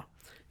 No.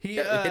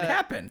 It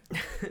happened.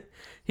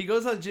 He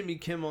goes on Jimmy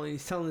Kimmel and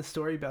he's telling the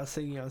story about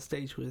singing on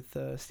stage with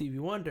Stevie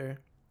Wonder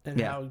and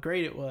how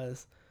great it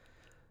was.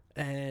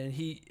 And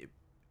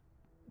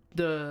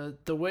the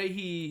way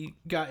he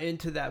got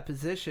into that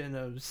position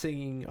of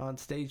singing on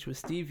stage with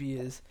Stevie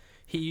is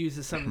he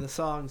uses some of the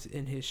songs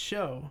in his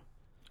show.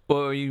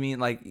 Well, you mean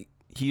like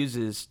he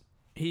uses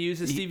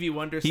Stevie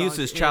Wonder songs. He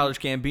uses Childish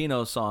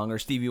Gambino song or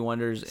Stevie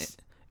Wonder's.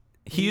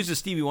 He uses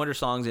Stevie Wonder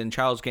songs in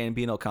Childish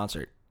Gambino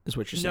concert. Is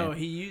what you're saying? No,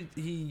 he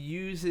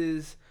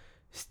uses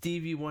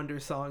Stevie Wonder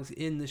songs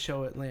in the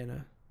show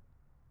Atlanta.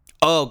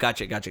 Oh,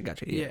 gotcha.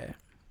 Yeah.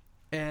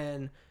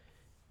 And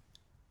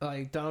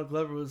like Donald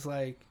Glover was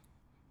like,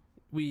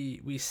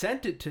 we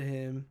sent it to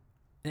him,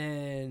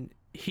 and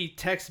he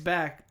texts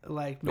back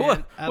like,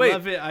 man, I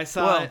love it. I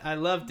saw it. I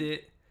loved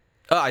it.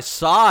 Oh, I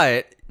saw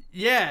it.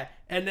 Yeah.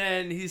 And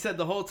then he said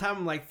the whole time,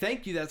 I'm like,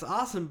 thank you. That's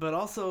awesome. But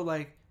also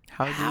like,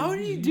 how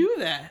do you do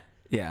that?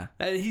 Yeah.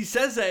 And he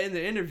says that in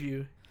the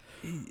interview.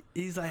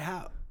 He's like,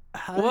 how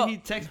did he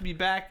text me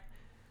back?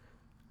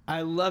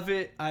 I love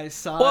it. I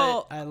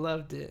saw it. I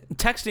loved it.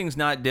 Texting's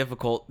not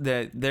difficult.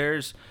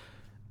 There's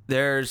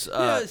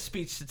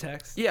speech to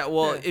text. Yeah,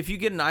 well, if you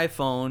get an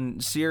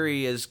iPhone,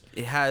 Siri has.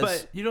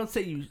 But you don't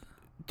say you.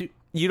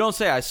 You don't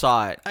say I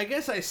saw it. I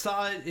guess I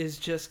saw it is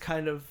just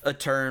kind of a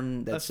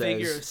term that says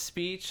figure of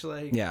speech.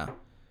 Like, yeah.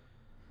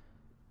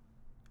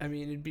 I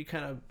mean, it'd be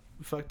kind of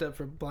fucked up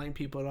for blind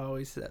people to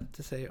always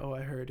to say, "Oh,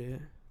 I heard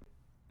it."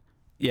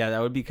 Yeah,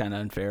 that would be kind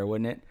of unfair,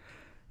 wouldn't it?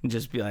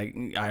 Just be like,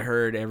 I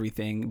heard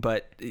everything,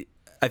 but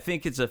I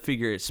think it's a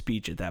figure of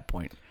speech at that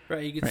point.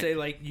 Right, you could say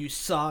like you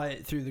saw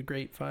it through the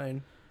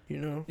grapevine,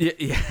 Yeah.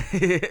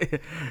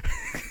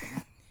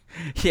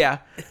 Yeah,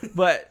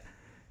 but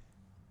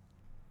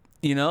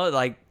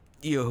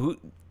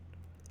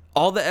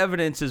all the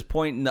evidence is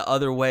pointing the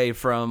other way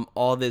from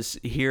all this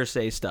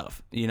hearsay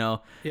stuff, Yeah.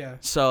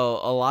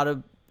 So a lot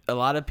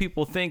of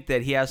people think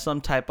that he has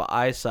some type of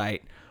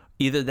eyesight,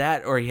 either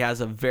that or he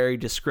has a very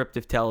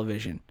descriptive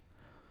television.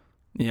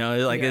 You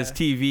know, like his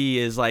TV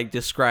is like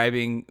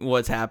describing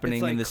what's happening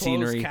it's like in the closed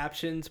scenery.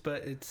 captions,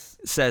 but it's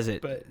Says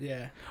it. But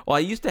yeah. Well, I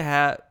used to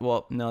have.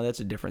 Well, no, that's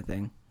a different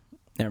thing.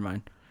 Never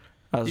mind.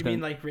 You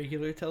mean like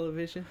regular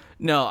television?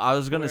 No, I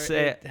was gonna Where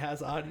say it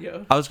has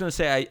audio. I was gonna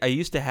say I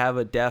used to have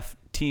a deaf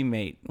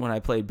teammate when I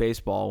played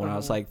baseball when I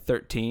was like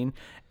 13,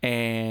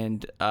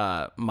 and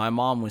my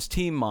mom was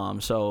team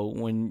mom. So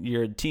when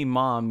you're a team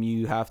mom,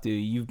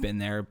 you've been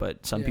there,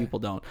 but some people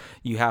don't.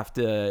 You have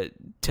to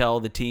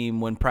tell the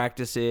team when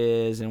practice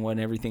is and when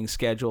everything's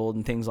scheduled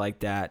and things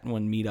like that,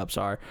 when meetups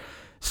are.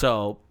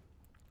 So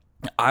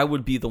I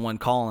would be the one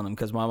calling them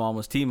because my mom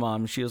was team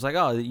mom. She was like,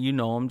 "Oh, you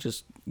know them,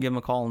 just give them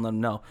a call and let them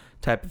know,"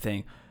 type of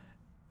thing.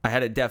 I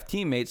had a deaf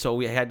teammate, so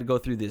we had to go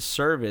through this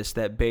service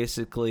that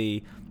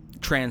basically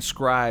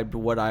transcribed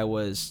what I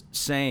was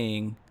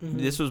saying. Mm-hmm.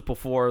 This was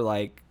before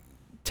like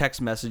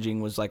text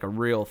messaging was like a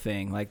real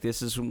thing. Like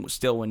this is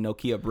still when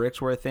Nokia bricks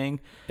were a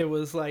thing. It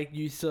was like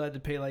you still had to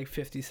pay like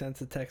 50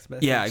 cents a text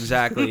message. Yeah,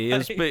 exactly.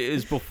 It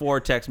was before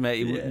text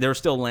message. There were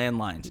still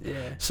landlines.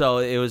 Yeah. So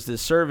it was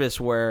this service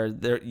where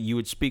you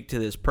would speak to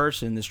this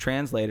person, this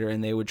translator,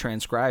 and they would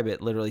transcribe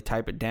it, literally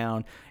type it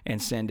down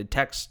and send a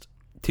text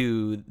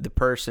to the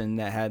person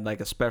that had like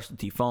a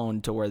specialty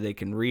phone to where they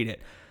can read it.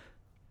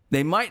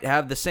 They might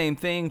have the same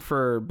thing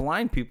for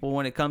blind people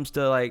when it comes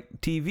to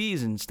like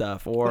TVs and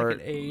stuff, or like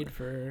an aid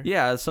for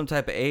some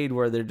type of aid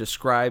where they're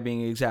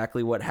describing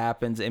exactly what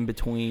happens in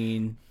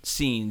between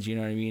scenes. You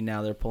know what I mean?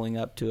 Now they're pulling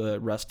up to a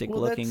rustic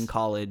looking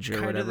college or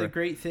whatever. Kind of the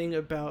great thing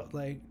about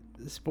like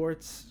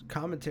sports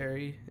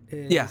commentary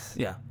is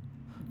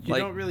you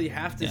don't really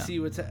have to see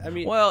what's. I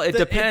mean, well, it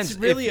depends. It's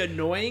really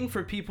annoying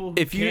for people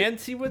who can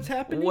see what's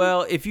happening.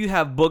 Well, if you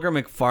have Booger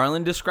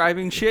McFarlane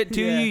describing shit to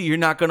you, you're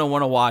not going to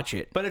want to watch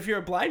it. But if you're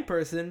a blind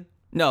person,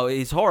 no,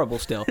 he's horrible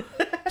still.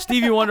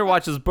 Stevie Wonder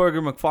watches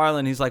Booger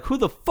McFarlane. He's like, "Who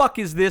the fuck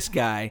is this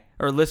guy?"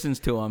 Or listens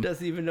to him.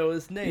 Doesn't even know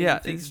his name. Yeah,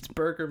 he thinks it's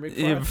Booger McFarlane.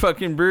 Yeah,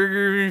 fucking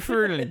Booger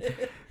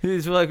McFarlane.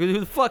 He's like,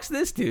 "Who the fuck's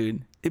this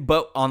dude?"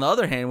 But on the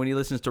other hand, when he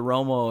listens to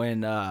Romo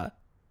and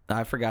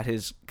I forgot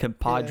his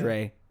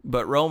compadre. Yeah.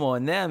 But Romo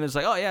and them is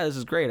like, "Oh yeah, this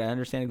is great. I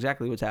understand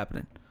exactly what's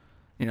happening,"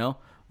 you know.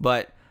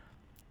 But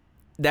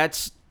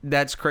that's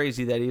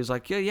crazy that he was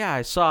like, "Yeah,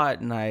 I saw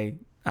it and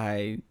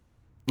I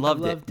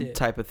loved it,"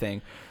 type of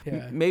thing.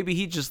 Yeah. Maybe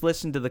he just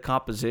listened to the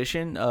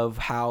composition of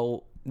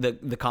how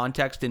the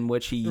context in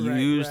which he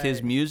used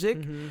his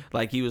music. Mm-hmm.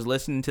 Like he was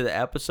listening to the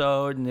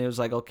episode and it was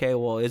like, "Okay,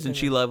 well, Isn't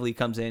She Lovely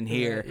comes in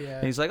here,"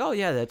 and he's like, "Oh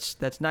yeah,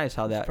 that's nice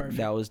how that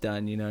was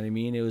done." You know what I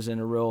mean? It was in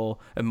a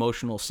real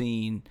emotional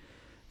scene.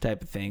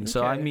 Type of thing. Okay.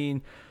 So I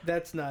mean,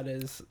 that's not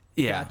as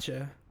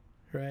gotcha,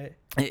 right?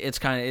 It's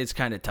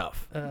kind of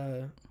tough.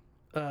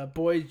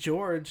 Boy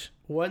George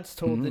once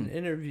told an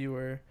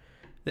interviewer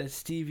that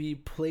Stevie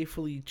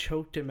playfully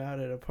choked him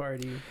out at a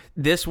party.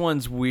 This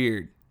one's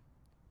weird.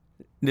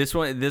 This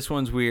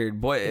one's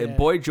weird.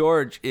 Boy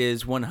George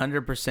is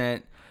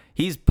 100%.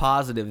 He's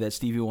positive that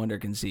Stevie Wonder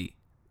can see.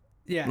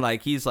 Yeah.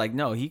 Like he's like,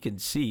 no, he can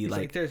see. He's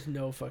like there's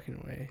no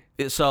fucking way.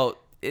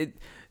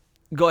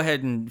 Go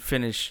ahead and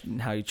finish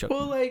how you choked.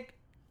 Well, like,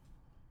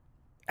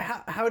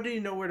 how do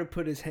you know where to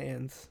put his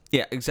hands?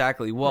 Yeah,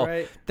 exactly.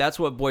 Well, that's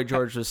what Boy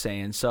George was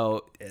saying.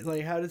 So,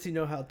 like, how does he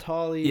know how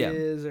tall he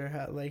is, or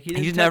how like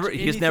he's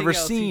never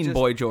seen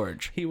Boy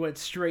George. He went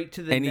straight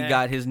to the neck. He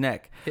got his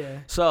neck. Yeah.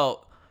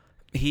 So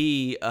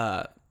they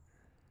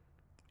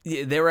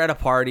were at a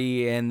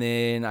party, and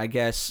then I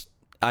guess.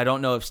 I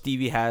don't know if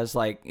Stevie has,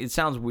 like, it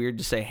sounds weird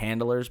to say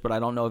handlers, but I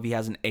don't know if he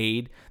has an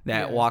aide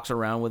that walks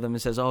around with him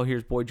and says, "Oh,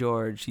 here's Boy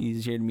George.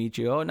 He's here to meet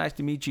you. Oh, nice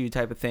to meet you,"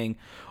 type of thing.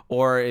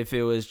 Or if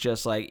it was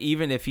just like,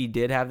 even if he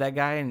did have that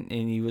guy and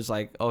he was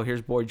like, "Oh,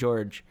 here's Boy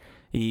George.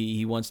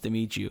 He wants to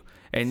meet you."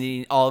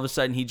 And all of a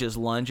sudden he just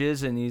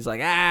lunges and he's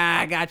like,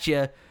 "I got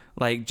you."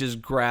 Like,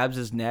 just grabs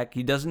his neck.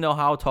 He doesn't know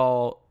how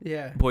tall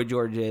Boy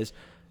George is.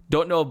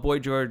 Don't know if Boy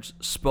George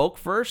spoke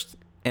first,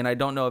 and I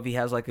don't know if he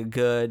has, like, a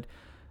good...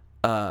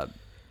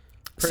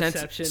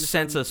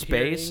 sense of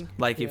space. Hearing.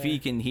 Like if he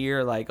can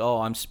hear like, "Oh,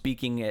 I'm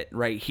speaking it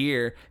right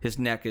here," his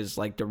neck is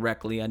like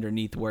directly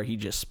underneath where he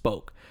just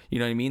spoke. You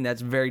know what I mean?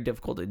 That's very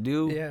difficult to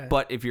do. Yeah.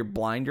 But if you're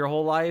blind your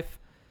whole life,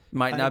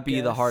 might not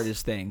be the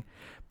hardest thing.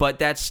 But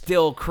that's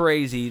still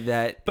crazy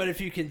that. But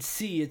if you can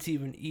see, it's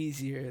even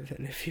easier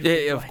than if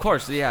you. Of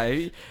course, yeah.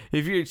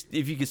 If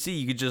you could see,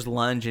 you could just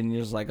lunge and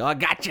you're just like, "Oh,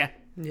 gotcha,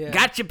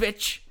 gotcha,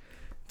 bitch,"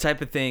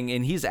 type of thing.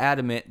 And he's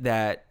adamant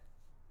that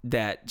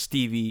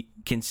Stevie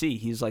can see.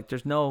 He's like,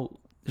 there's no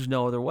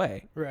other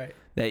way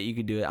that you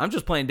could do it. I'm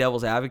just playing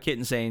devil's advocate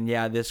and saying,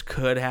 yeah, this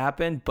could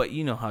happen, but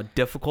you know how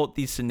difficult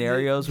these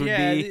scenarios would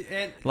be.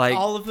 And like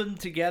all of them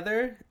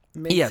together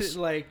makes it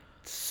like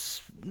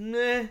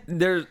meh.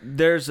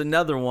 There's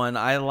another one.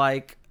 I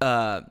like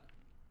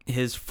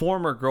his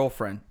former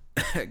girlfriend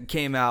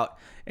came out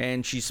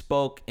and she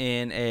spoke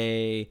in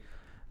a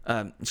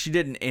she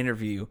did an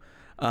interview.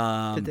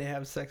 Did they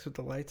have sex with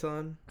the lights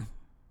on?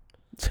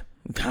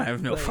 I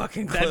have no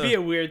fucking clue. That'd be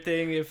a weird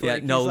thing if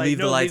leave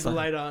the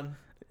light on.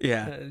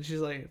 Yeah. And she's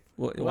like,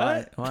 Why?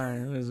 what? Why?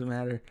 What does it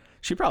matter?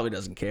 She probably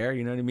doesn't care,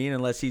 you know what I mean?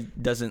 Unless he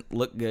doesn't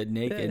look good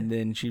naked,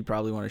 then she'd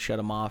probably want to shut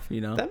him off, you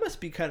know? That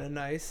must be kind of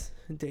nice,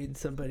 dating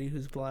somebody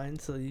who's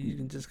blind, so you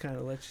can just kind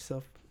of let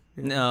yourself.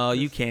 No,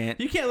 you can't.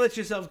 You can't let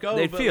yourself go.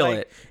 They but feel like,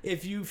 it.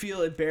 If you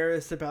feel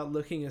embarrassed about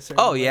looking a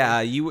certain Oh way,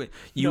 yeah, you would.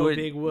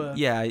 big whoop.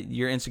 Yeah,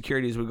 your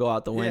insecurities would go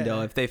out the window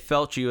Yeah. if they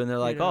felt you and they're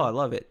like, You know? "Oh, I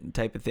love it,"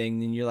 type of thing.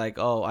 Then you're like,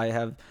 "Oh, I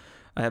have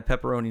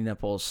pepperoni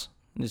nipples.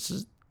 This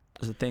is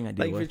a thing I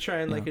deal Like if with." you're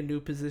trying you like know? a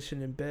new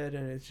position in bed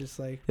and it's just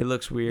like It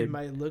looks it weird.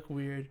 might look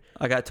weird.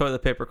 I got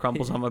toilet paper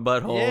crumbles on my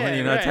butthole, Yeah,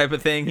 you know, right. type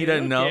of thing. He You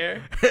doesn't don't know.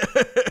 care.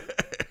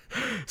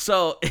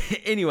 So,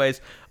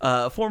 anyways,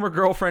 former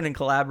girlfriend and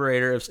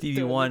collaborator of Stevie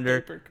Toilet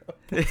Wonder. paper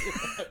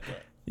cup.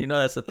 You know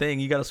that's the thing.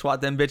 You got to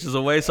swat them bitches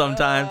away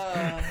sometimes.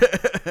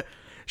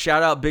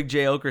 Shout out Big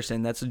J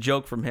Okerson. That's a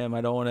joke from him.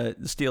 I don't want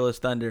to steal his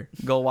thunder.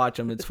 Go watch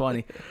him. It's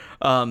funny.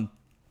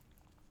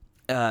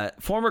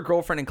 Former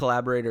girlfriend and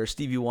collaborator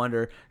Stevie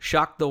Wonder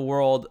shocked the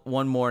world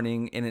one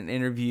morning in an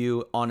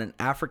interview on an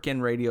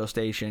African radio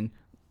station.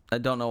 I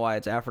don't know why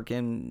it's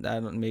African.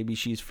 Maybe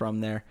she's from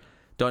there.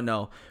 Don't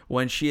know.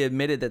 When she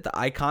admitted that the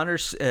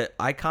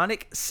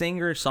iconic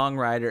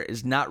singer-songwriter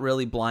is not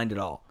really blind at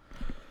all.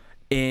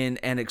 In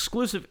an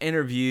exclusive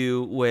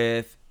interview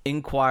with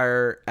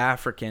Inquirer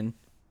African,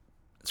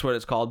 that's what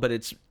it's called, but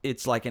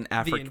it's like an The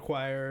African.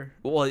 Inquirer.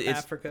 Well, it's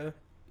Africa.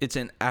 it's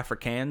in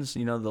Afrikaans,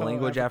 you know, the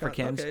language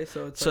Afrikaans. Afrikaans. Okay,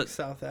 so it's So- like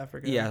South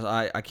Africa.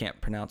 Yeah, I can't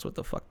pronounce what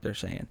the fuck they're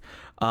saying.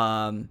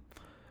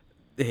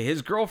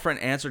 His girlfriend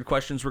answered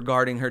questions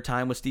regarding her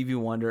time with Stevie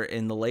Wonder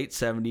in the late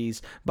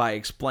 70s by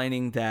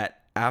explaining that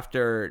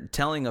after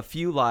telling a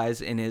few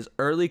lies in his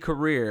early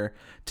career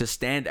to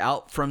stand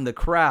out from the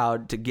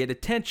crowd to get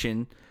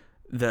attention,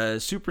 the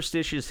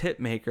superstition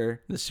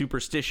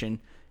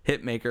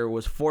hitmaker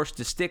was forced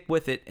to stick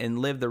with it and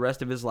live the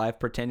rest of his life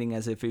pretending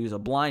as if he was a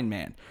blind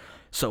man.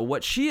 So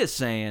what she is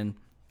saying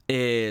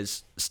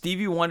is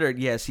Stevie Wonder,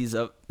 yes, he's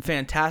a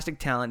fantastic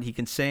talent. He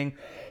can sing,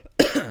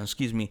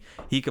 excuse me,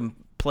 he can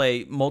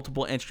play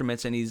multiple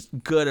instruments and he's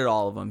good at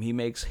all of them. He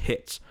makes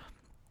hits.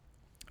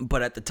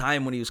 But at the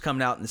time when he was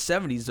coming out in the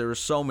 70s, there were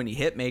so many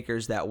hit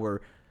makers that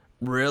were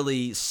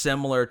really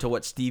similar to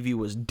what Stevie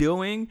was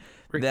doing.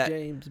 Rick that,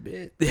 James,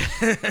 bitch.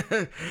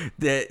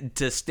 that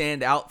to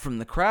stand out from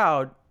the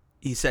crowd,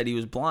 he said he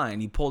was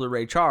blind. He pulled a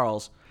Ray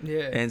Charles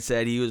and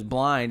said he was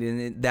blind.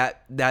 And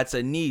that's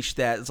a niche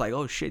that's like,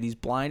 oh shit, he's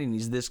blind and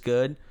he's this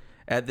good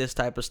at this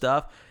type of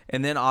stuff.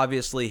 And then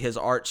obviously his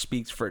art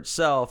speaks for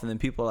itself. And then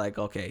people are like,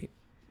 okay,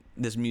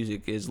 this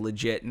music is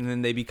legit. And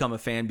then they become a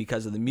fan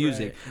because of the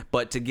music. Right.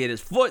 But to get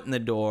his foot in the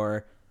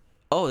door,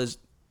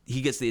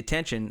 he gets the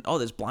attention. Oh,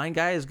 this blind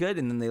guy is good.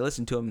 And then they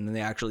listen to him and then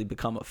they actually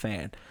become a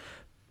fan.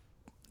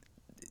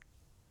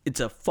 It's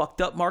a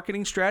fucked up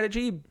marketing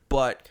strategy,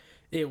 but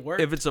It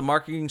worked. if it's a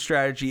marketing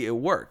strategy, it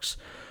works.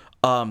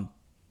 And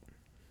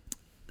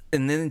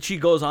then she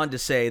goes on to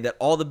say that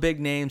all the big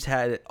names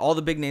had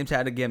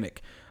a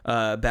gimmick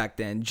back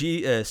then.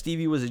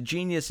 Stevie was a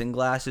genius in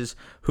glasses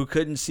who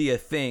couldn't see a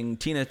thing.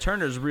 Tina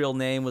Turner's real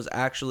name was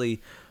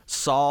actually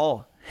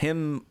Saul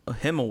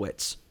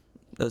Himowitz.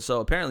 So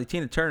apparently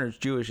Tina Turner's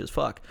Jewish as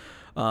fuck.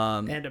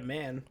 and a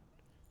man.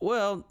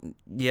 Well,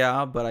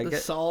 yeah, but I The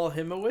guess Saul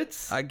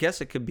Himowitz. I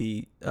guess it could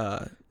be.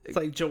 It's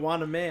like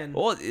Joanna Man.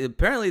 Well,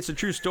 apparently it's a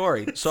true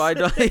story, so I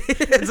don't.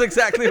 It's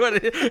exactly what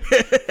it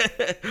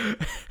is.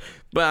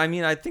 But I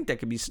mean, I think that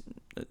could be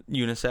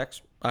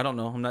unisex. I don't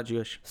know. I'm not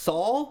Jewish.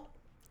 Saul.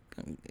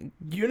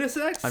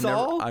 Unisex.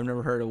 Saul. I've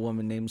never heard a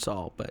woman named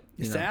Saul, but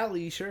you know,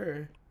 Sally,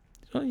 sure.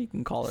 well, you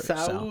can call her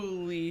Sal.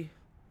 Sauli.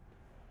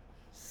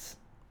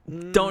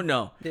 Don't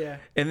know. Yeah.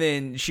 And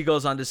then she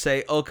goes on to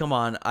say, "Oh, come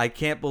on! I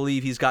can't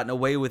believe he's gotten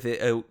away with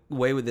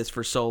this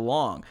for so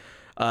long."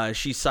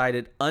 She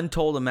cited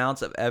untold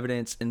amounts of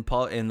evidence in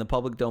the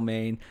public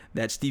domain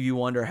that Stevie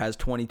Wonder has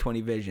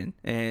 20/20 vision,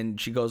 and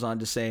she goes on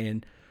to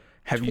saying,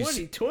 "Have you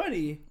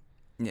 2020?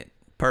 Yeah,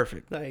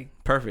 perfect, Like,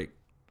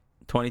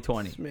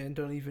 20/20. this man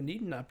don't even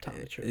need an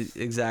optometrist.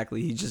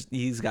 Exactly.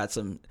 He's got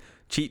some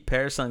cheap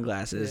pair of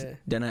sunglasses. Yeah.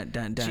 Dun, dun,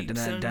 dun, dun, Cheap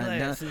dun, dun,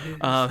 dun.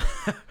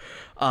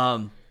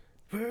 sunglasses.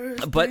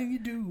 First but- thing you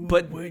do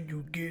but- when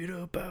you get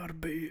up out of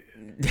bed.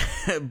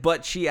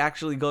 But she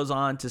actually goes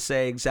on to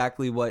say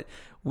exactly what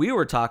we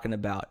were talking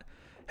about.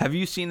 Have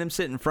you seen him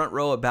sit in front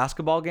row at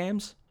basketball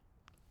games?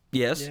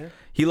 Yes. Yeah.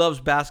 He loves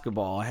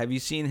basketball. Have you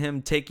seen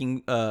him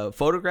taking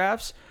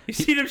photographs? You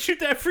seen him shoot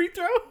that free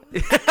throw?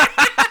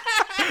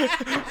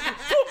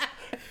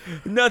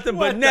 Nothing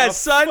What but net, the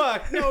son.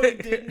 fuck? No, he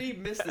didn't. He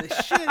missed the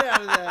shit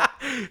out of that.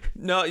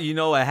 No, you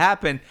know what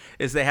happened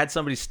is they had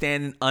somebody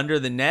standing under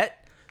the net.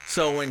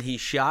 So when he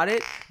shot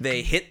it,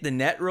 they hit the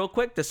net real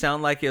quick to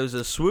sound like it was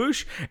a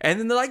swoosh. And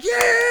then they're like,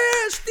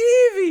 yeah,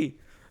 Stevie.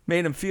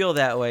 Made him feel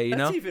that way, you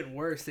That's know? even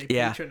worse. They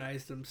Yeah.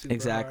 patronized him super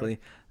Exactly.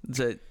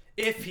 hard.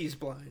 If he's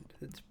blind.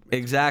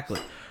 Exactly.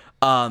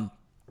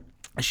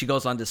 She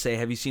goes on to say,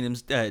 have you seen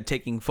him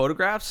taking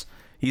photographs?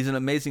 He's an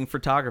amazing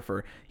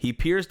photographer. He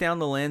peers down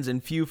the lens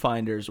in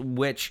viewfinders,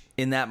 which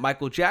in that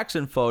Michael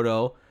Jackson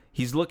photo,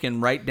 He's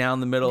looking right down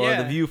the middle of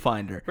the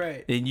viewfinder.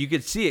 Right. And you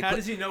could see it. How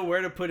does he know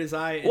where to put his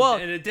eye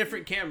in a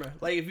different camera?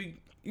 Like, if you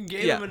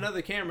gave him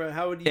another camera,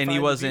 how would he find the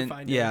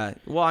viewfinder? Yeah.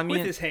 Well, I mean...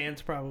 With his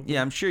hands, probably.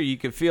 Yeah, I'm sure you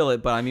could feel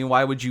it, but I mean,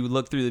 why would you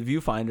look through the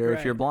viewfinder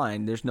if you're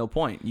blind? There's no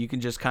point. You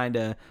can just kind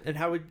of... And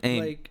how would,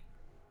 aim. like...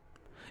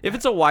 If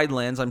it's a wide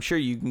lens, I'm sure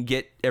you can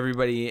get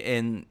everybody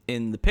in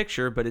the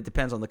picture, but it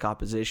depends on the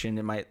composition.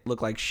 It might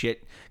look like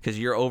shit because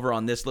you're over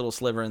on this little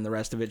sliver and the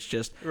rest of it's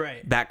just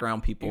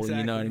background people.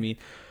 Exactly. You know what I mean?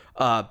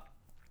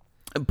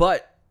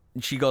 But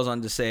she goes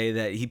on to say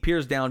that he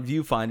peers down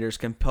viewfinders,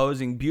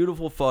 composing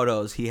beautiful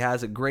photos. He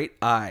has a great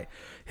eye.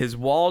 His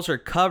walls are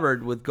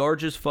covered with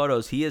gorgeous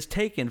photos he has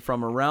taken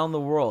from around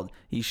the world.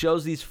 He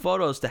shows these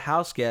photos to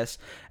house guests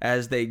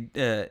and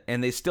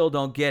they still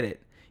don't get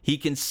it. He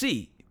can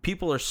see.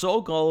 People are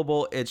so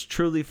gullible. It's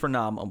truly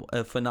phenomenal.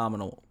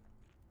 Phenomenal?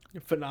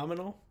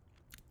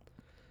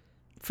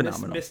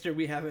 Phenomenal.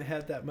 We haven't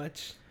had that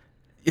much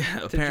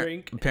to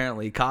drink.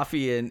 Apparently.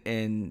 Coffee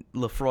and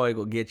Lefroy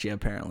will get you,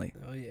 apparently.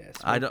 Oh,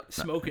 yeah.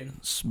 Smoking.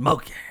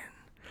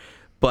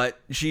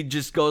 But she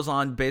just goes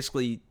on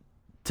basically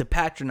to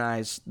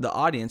patronize the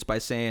audience by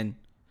saying,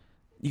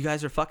 you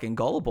guys are fucking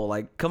gullible.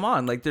 Like, come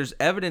on. Like, there's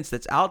evidence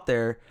that's out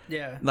there.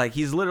 Yeah. Like,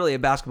 he's literally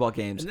at basketball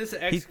games. And this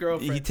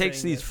ex-girlfriend he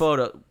takes these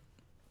photos.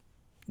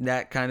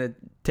 That kind of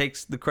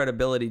takes the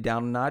credibility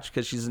down a notch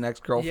because she's an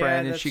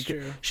ex-girlfriend and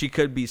she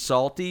could be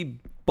salty,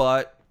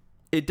 but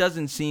it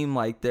doesn't seem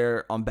like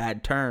they're on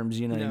bad terms.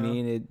 You know what I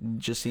mean? It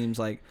just seems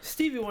like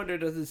Stevie Wonder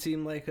doesn't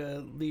seem like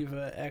leave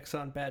a ex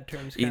on bad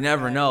terms. You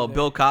never know. Either.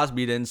 Bill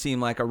Cosby didn't seem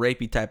like a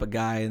rapey type of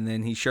guy, and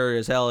then he sure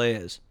as hell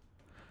is.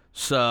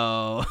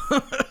 So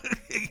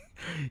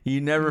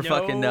you never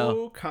fucking know.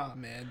 No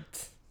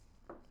comment.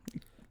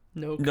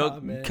 No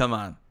comment. Come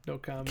on. No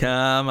comment.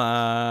 Come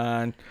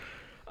on.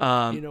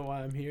 You know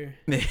why I'm here.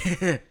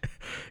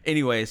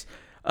 Anyways,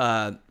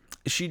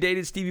 she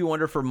dated Stevie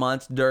Wonder for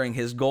months during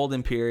his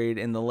golden period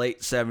in the late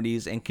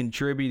 70s and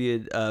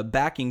contributed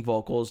backing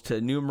vocals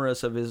to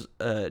numerous of his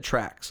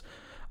tracks.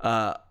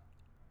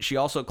 She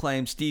also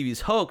claims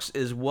Stevie's hoax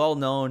is well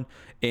known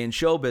in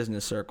show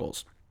business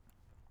circles.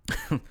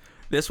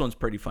 This one's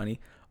pretty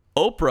funny.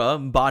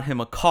 Oprah bought him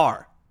a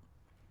car.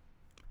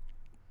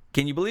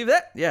 Can you believe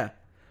that? Yeah.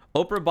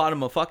 Oprah bought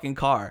him a fucking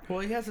car. Well,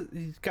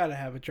 he's got to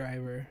have a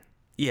driver.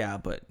 Yeah,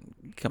 but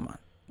come on.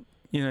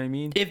 You know what I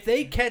mean? If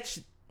they catch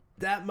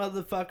that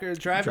motherfucker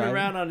driving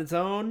around on his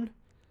own,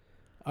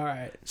 all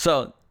right.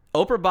 So,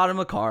 Oprah bought him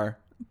a car.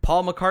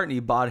 Paul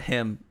McCartney bought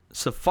him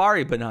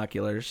safari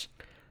binoculars.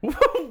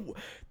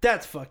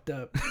 That's fucked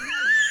up.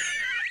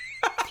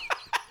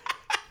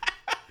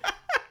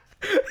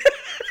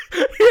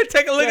 Here,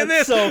 take a look at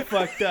this. So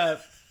fucked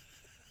up.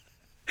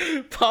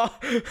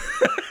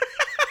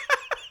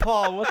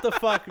 Paul, what the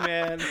fuck,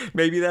 man?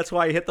 Maybe that's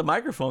why he hit the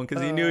microphone,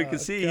 because he knew he could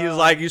see.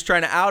 God. He was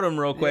trying to out him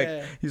real quick.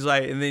 Yeah. He's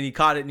like, and then he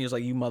caught it and he was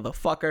like, "You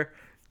motherfucker.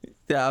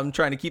 Yeah, I'm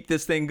trying to keep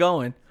this thing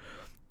going."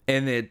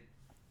 And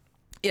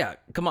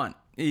come on.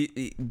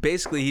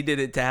 Basically, he did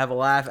it to have a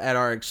laugh at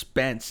our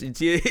expense.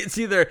 It's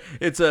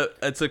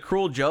a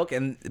cruel joke,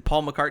 and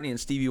Paul McCartney and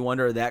Stevie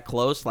Wonder are that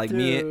close, like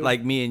me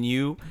and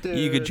you. Dude.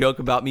 You could joke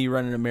about me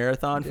running a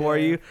marathon for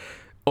you,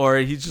 or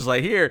he's just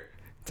like, here,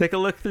 take a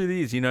look through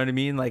these. You know what I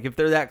mean? Like, if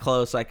they're that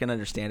close, I can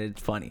understand it.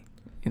 It's funny.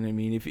 You know what I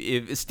mean?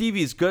 If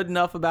Stevie's good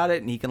enough about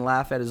it and he can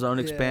laugh at his own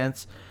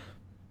expense,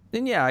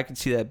 then I can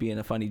see that being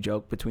a funny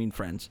joke between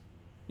friends.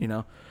 You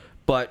know,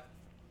 but.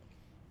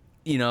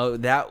 You know,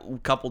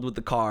 that coupled with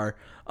the car,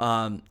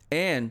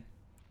 and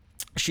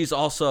she's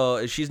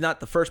not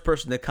the first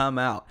person to come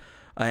out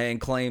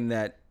and claim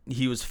that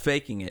he was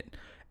faking it.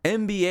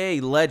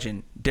 NBA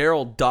legend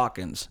Daryl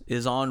Dawkins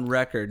is on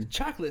record.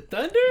 Chocolate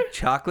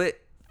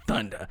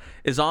Thunder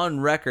is on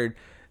record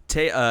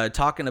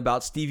talking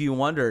about Stevie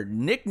Wonder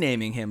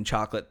nicknaming him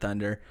Chocolate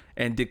Thunder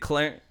and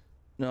declaring.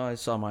 No, I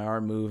saw my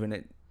arm move and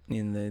it.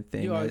 In the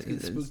thing, you always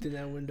get spooked in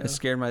that window. It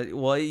scared my.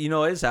 Well, you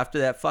know, it's after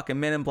that fucking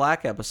Men in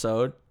Black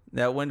episode.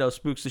 That window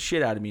spooks the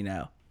shit out of me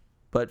now.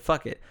 But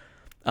fuck it.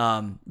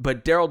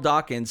 But Daryl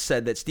Dawkins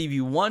said that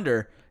Stevie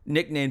Wonder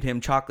nicknamed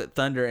him Chocolate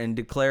Thunder and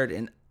declared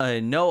in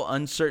no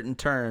uncertain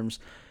terms,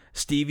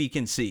 Stevie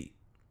can see.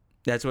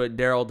 That's what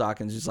Daryl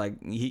Dawkins is like.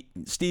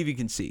 Stevie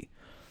can see.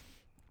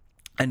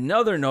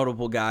 Another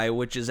notable guy,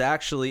 which is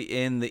actually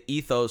in the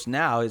ethos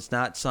now, it's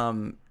not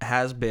some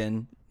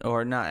has-been,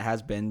 or not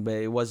has-been,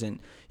 but he wasn't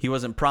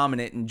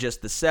prominent in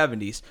just the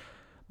 70s.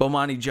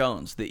 Bomani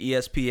Jones, the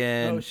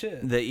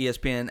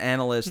ESPN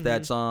analyst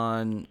that's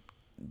on,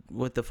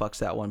 what the fuck's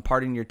that one?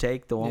 Pardon Your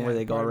Take, the one where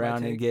they go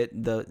around and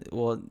get the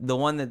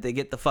one that they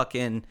get the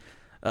fucking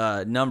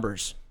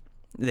numbers.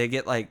 They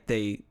get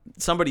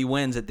somebody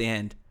wins at the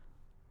end.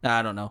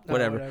 I don't know,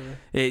 whatever.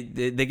 They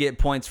get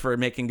points for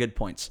making good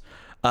points.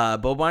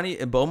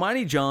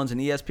 Bomani Jones, an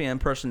ESPN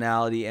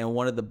personality and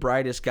one of the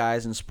brightest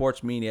guys in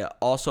sports media,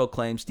 also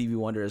claims Stevie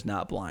Wonder is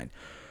not blind.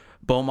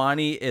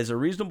 Bomani is a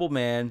reasonable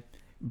man.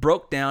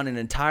 Broke down an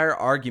entire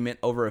argument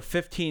over a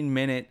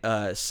 15-minute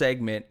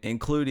segment,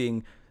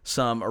 including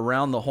some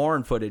around the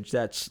horn footage.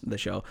 That's the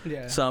show.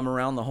 Yeah. Some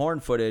around the horn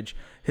footage.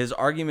 His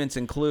arguments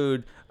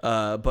include,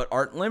 but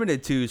aren't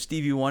limited to,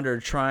 Stevie Wonder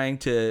trying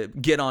to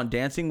get on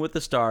Dancing with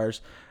the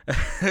Stars.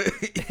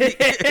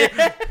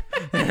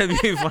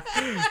 That'd be fun.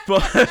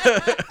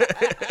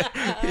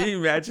 Can you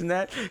imagine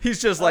that?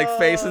 He's just like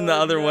facing the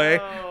other way.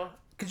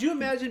 Could you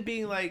imagine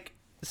being like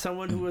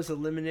someone who was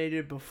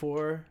eliminated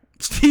before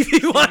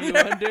Stevie Wonder.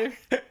 Wonder?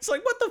 It's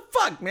like, what the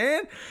fuck,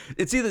 man?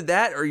 It's either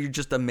that or you're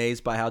just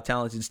amazed by how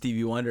talented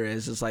Stevie Wonder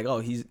is. It's like, oh,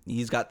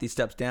 he's got these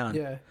steps down.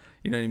 Yeah.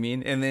 You know what I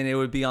mean? And then it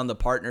would be on the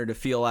partner to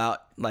feel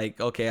out, like,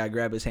 okay, I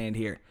grab his hand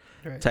here,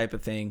 Right. type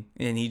of thing.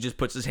 And he just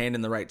puts his hand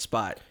in the right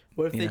spot.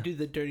 What if you they know? do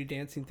the Dirty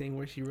Dancing thing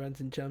where she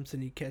runs and jumps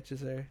and he catches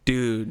her?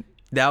 Dude,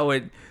 that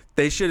would...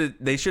 They should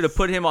have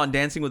put him on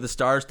Dancing with the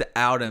Stars to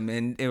out him,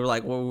 and they were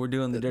like, well, we're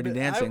doing the Dirty But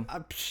Dancing.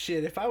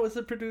 Shit, if I was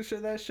the producer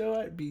of that show,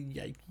 I'd be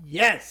like,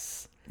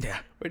 yes! Yeah.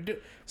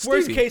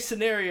 Worst case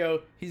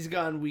scenario, he's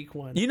gone week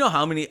 1. You know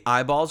how many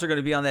eyeballs are going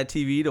to be on that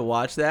TV to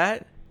watch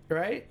that?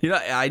 Right? You know,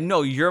 I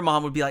know your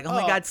mom would be like, oh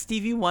my Oh. God,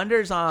 Stevie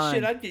Wonder's on.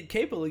 Shit, I'd get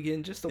cable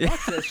again just to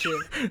watch that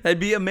shit. That'd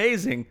be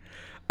amazing.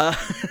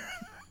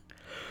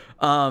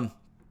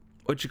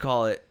 What you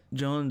call it?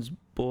 Jones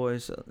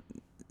Boys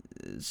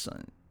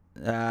son.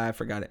 I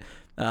forgot it.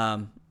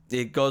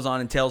 It goes on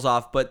and tails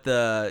off, but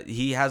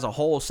he has a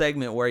whole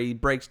segment where he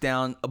breaks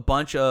down a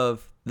bunch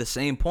of the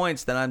same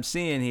points that I'm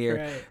seeing here.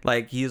 Right.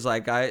 Like, he's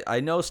like, I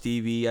know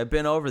Stevie. I've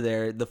been over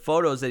there. The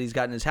photos that he's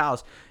got in his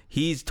house,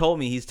 he's told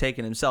me he's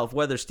taken himself.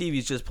 Whether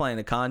Stevie's just playing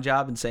a con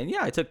job and saying, yeah,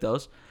 I took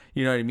those.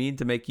 You know what I mean?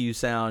 To make you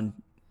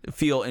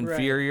feel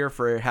inferior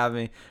for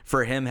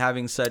him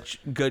having such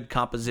good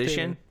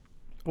composition. Dude,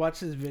 watch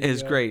this video.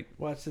 Is great.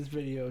 Watch this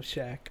video of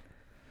Shaq.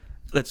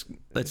 Let's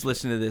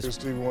listen to Here's this.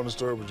 Stevie Wonder's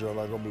story, but you're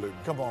not gonna believe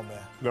it. Come on, man.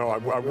 No, I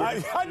wouldn't.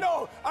 I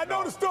know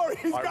the story.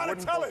 He's I got to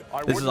wouldn't- tell it.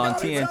 I This is on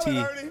He's gotta tell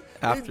it, TNT Ernie.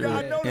 after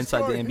I know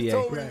Inside the story. NBA. He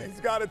told me Right. he's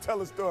got to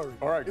tell a story.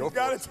 All right, go He's for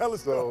got it. to tell a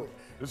story.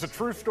 It's a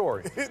true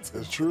story. It's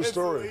a true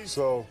story.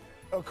 So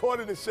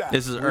according to Shaq.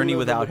 This is we Ernie live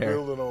without in a hair.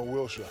 building on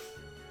Wilshire.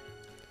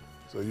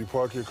 So you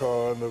park your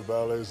car and the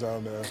valet's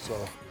down there. So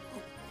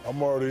I'm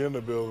already in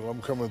the building.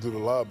 I'm coming through the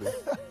lobby.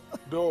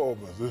 Door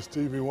opens. It's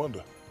Stevie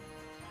Wonder.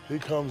 He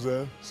comes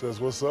in,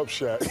 says, "What's up,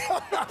 Shaq?"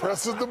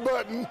 Presses the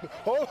button.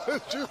 Hold on,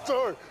 it's your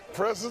story.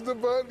 Presses the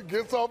button,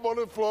 gets off on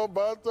the floor,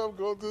 buys stuff,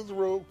 goes to his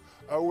room.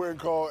 I went and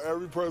called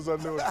every person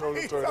I knew and told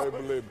the story. They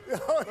believe me.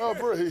 No,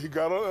 bro, he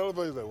got on the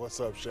elevator. He's like, "What's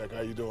up, Shaq?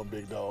 How you doing,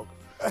 big dog?"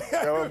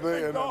 Got on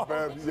there,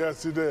 and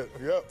yes, he did.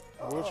 Yep,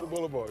 Wilshire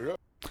Boulevard.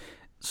 Yep.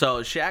 So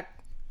Shaq,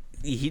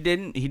 he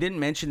didn't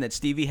mention that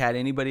Stevie had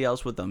anybody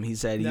else with him. He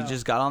said No. he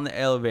just got on the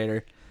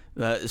elevator,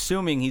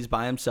 assuming he's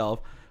by himself,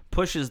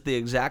 pushes the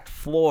exact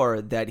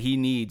floor that he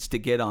needs to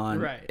get on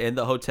Right. in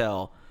the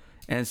hotel,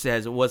 and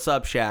says, "What's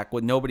up, Shaq?"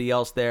 with nobody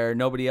else there,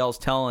 nobody else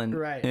telling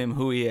Right. him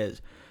who he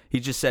is. He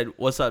just said,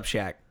 "What's up,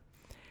 Shaq?"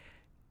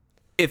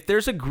 If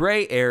there's a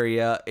gray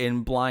area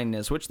in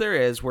blindness, which there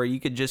is, where you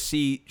could just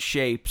see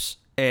shapes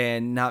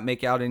and not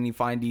make out any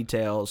fine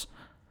details,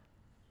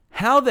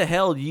 how the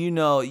hell do you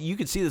know you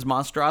could see this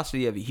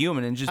monstrosity of a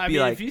human and just I be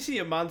mean, like, if you see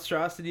a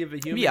monstrosity of a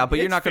human, Yeah, but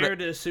you're it's not gonna- fair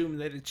to assume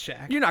that it's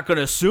Shaq. you're not going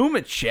to assume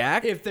it's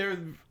Shaq. If they're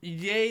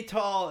yay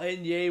tall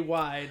and yay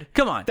wide,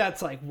 Come on.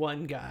 that's like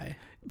one guy.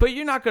 But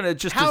you're not going to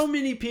just... How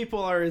many people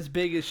are as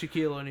big as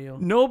Shaquille O'Neal?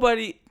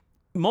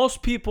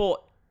 Most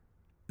people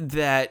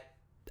that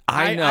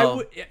I know...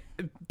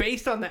 would,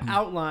 based on the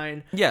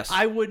outline, Yes.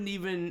 I wouldn't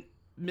even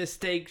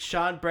mistake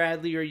Sean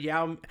Bradley or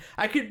Yao.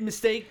 I could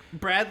mistake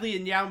Bradley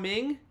and Yao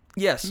Ming,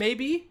 yes.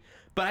 maybe,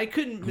 but I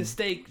couldn't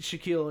mistake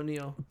Shaquille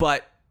O'Neal.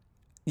 But,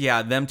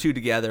 yeah, them two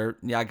together,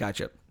 yeah, I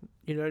got you.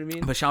 You know what I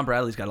mean? But Sean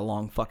Bradley's got a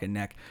long fucking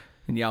neck,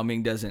 and Yao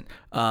Ming doesn't.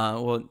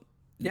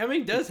 Yao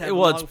Ming does have a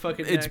Well, long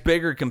fucking it's neck.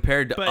 bigger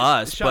compared to But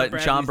us, Sean but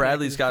Sean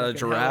Bradley's Bradley's neck got is a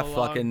fucking giraffe hella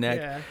long, fucking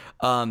neck.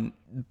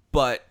 yeah.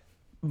 But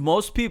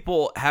most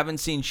people haven't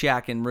seen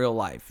Shaq in real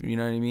life. You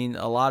know what I mean?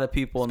 A lot of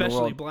people in the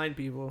Especially world, blind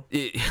people.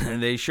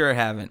 they sure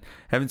haven't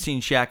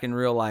seen Shaq in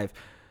real life.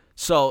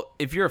 So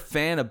if you're a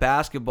fan of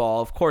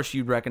basketball, of course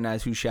you'd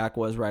recognize who Shaq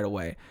was right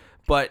away.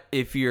 But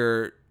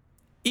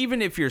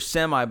even if you're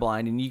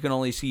semi-blind and you can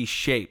only see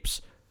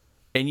shapes,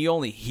 and you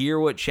only hear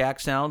what Shaq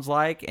sounds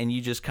like, and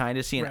you just kind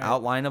of see an Right.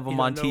 outline of him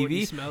You on don't know what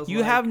he TV, smells you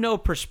like. have no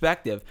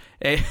perspective.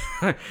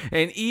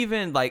 And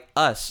even like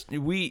us,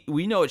 we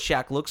know what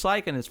Shaq looks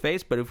like in his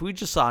face, but if we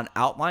just saw an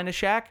outline of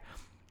Shaq,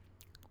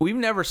 we've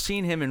never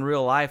seen him in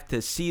real life to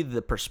see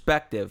the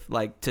perspective,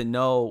 like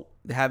to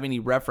have any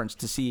reference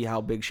to see how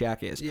big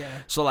Shaq is. Yeah.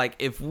 So like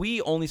if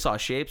we only saw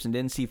shapes and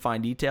didn't see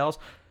fine details,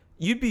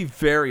 you'd be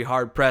very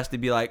hard pressed to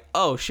be like,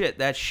 "Oh shit,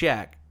 that's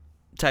Shaq."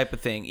 Type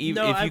of thing.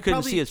 Even if you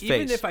couldn't see his face.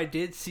 Even if I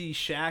did see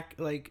Shaq,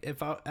 like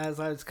as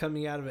I was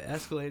coming out of an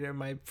escalator,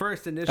 my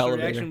first initial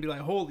Elevator. reaction would be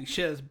like, "Holy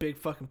shit, that's a big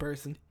fucking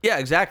person." Yeah,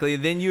 exactly.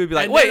 Then you would be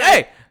like, And "Wait,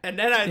 then hey!" and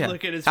then I'd Yeah.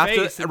 look at his after,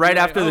 face. And right be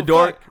like, after the "Oh,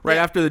 door, fuck." right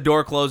Yeah. after the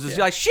door closes, Yeah.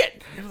 you're like,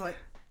 "Shit!" It was like,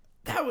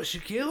 that was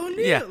Shaquille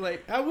O'Neal. Yeah.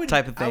 Like I wouldn't.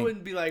 Type of I thing.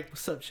 wouldn't be like,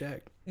 "What's up,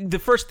 Shaq?" the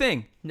first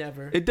thing.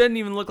 Never. It doesn't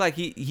even look like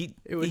he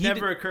It would he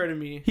never occur to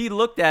me. He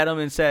looked at him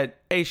and said,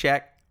 "Hey,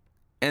 Shaq,"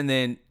 and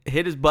then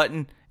hit his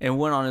button and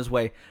went on his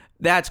way.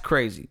 That's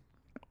crazy.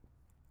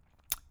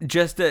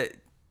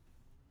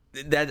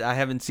 That I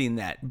haven't seen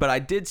that, but I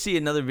did see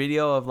another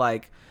video of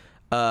like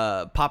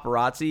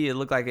paparazzi. It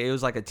looked like it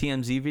was like a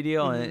TMZ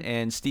video,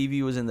 and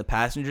Stevie was in the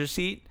passenger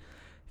seat,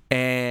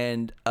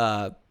 and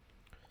a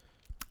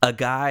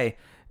guy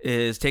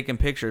is taking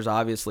pictures,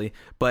 obviously,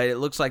 but it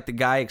looks like the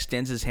guy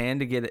extends his hand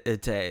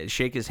to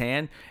shake his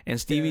hand, and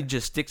Stevie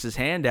just sticks his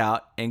hand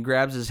out and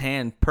grabs his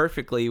hand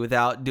perfectly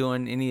without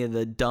doing any of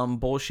the dumb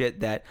bullshit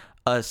that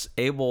us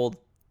able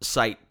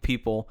sight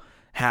people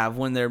have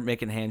when they're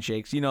making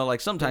handshakes. You know,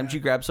 like sometimes you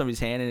grab somebody's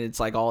hand and it's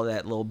like all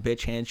that little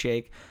bitch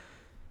handshake.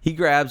 He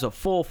grabs a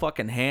full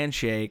fucking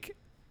handshake,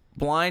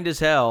 blind as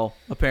hell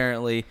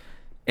apparently,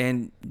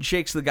 and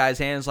shakes the guy's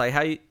hand. It's like,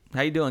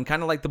 how you doing?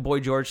 Kind of like the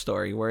Boy George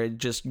story, where it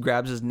just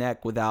grabs his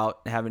neck without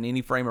having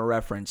any frame of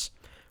reference.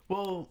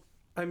 Well,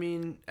 I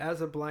mean,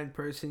 as a blind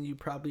person, you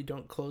probably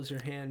don't close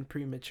your hand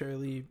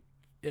prematurely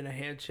in a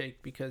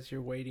handshake because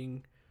you're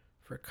waiting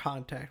for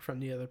contact from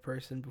the other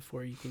person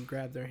before you can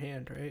grab their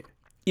hand, right?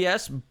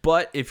 Yes,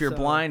 but if you're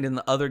blind and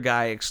the other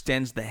guy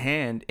extends the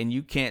hand and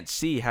you can't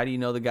see, how do you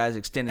know the guy's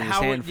extending his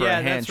hand for a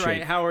handshake? Yeah, that's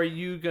right. How are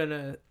you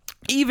gonna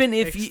even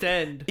if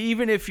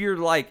you're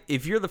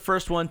the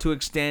first one to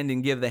extend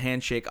and give the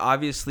handshake,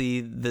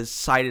 obviously the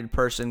sighted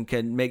person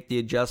can make the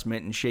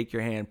adjustment and shake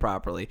your hand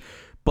properly.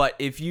 But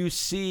if you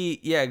see,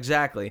 yeah,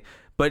 exactly.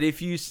 But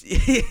if you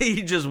see,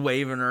 you're just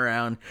waving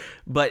around.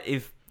 But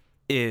if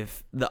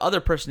the other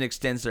person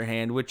extends their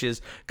hand, which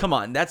is, come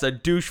on, that's a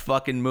douche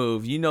fucking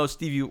move. You know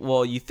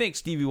you think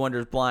Stevie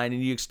Wonder's blind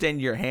and you extend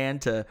your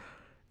hand to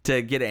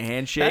get a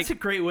handshake. That's a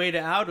great way to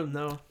out him,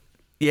 though.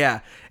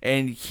 Yeah,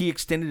 and he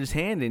extended his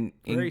hand and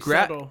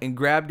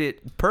grabbed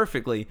it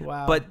perfectly.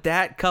 Wow. But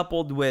that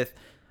coupled with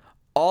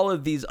all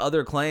of these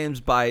other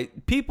claims by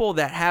people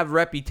that have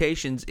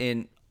reputations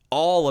in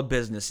all of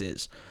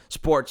businesses,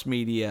 sports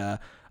media,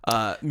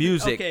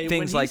 music,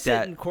 things like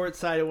that. When he's sitting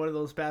courtside at one of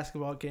those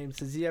basketball games,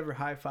 does he ever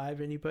high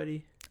five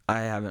anybody?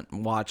 I haven't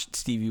watched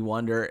Stevie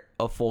Wonder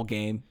a full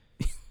game.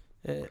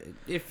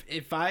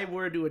 If I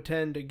were to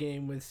attend a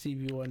game with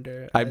Stevie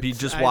Wonder, I'd be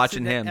just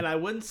watching him, and I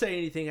wouldn't say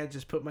anything. I'd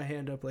just put my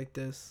hand up like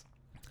this.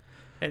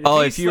 And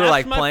if you were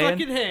like my playing,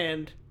 fucking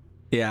hand,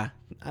 yeah,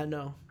 I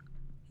know.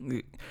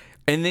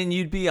 And then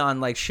you'd be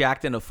on like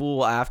Shaq and a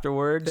Fool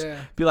afterwards.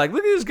 Yeah. Be like,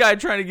 look at this guy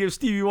trying to give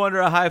Stevie Wonder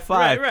a high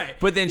five. Right.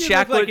 But then you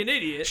Shaq look like an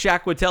idiot.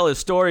 Shaq would tell his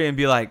story and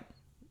be like,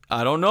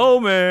 I don't know,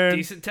 man.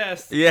 Decent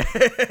test. Yeah.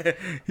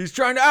 He's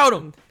trying to out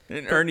him.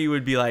 And Ernie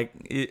would be like,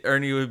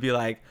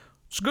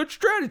 it's a good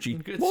strategy.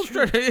 Bold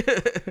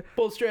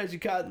strategy,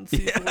 Cotton.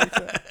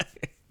 Yeah.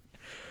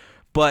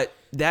 But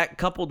that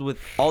coupled with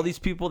all these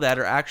people that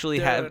are actually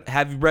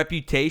have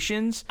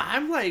reputations,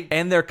 I'm like,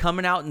 and they're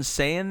coming out and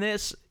saying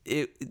this,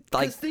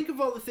 because think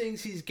of all the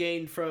things he's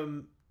gained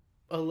from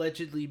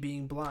allegedly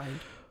being blind.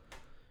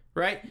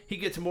 Right? He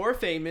gets more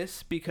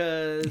famous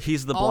because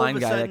he's the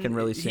blind guy that can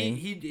really sing.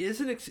 He is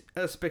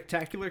a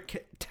spectacular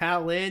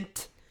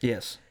talent.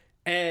 Yes.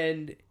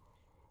 And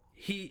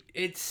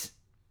it's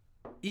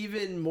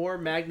even more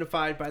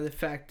magnified by the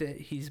fact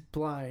that he's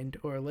blind,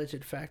 or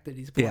alleged fact that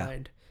he's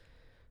blind. Yeah.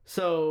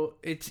 So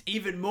it's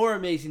even more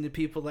amazing to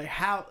people. Like,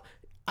 how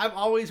I've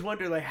always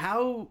wondered, like,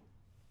 how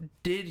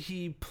did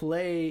he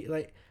play?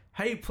 Like,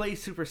 how do you play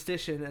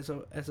Superstition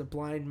as a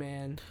blind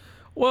man?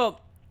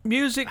 Well,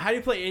 music. How do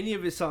you play any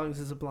of his songs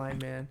as a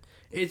blind man?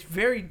 It's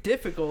very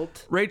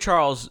difficult. Ray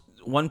Charles,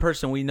 one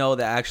person we know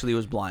that actually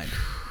was blind.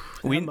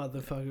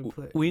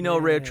 We know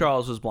Ray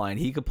Charles was blind.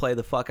 He could play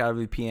the fuck out of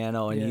the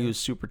piano, and he was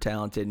super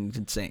talented and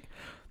could sing.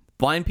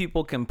 Blind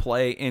people can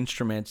play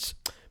instruments.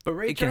 But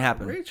it can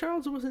happen. Ray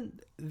Charles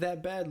wasn't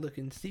that bad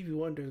looking. Stevie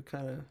Wonder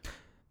kind of.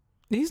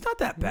 He's not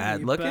that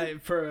bad looking.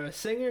 But for a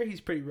singer,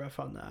 he's pretty rough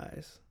on the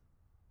eyes.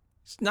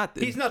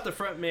 He's not the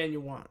front man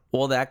you want.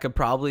 Well, that could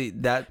probably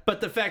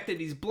But the fact that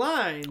he's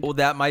blind. Well,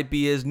 that might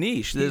be his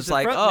niche. He's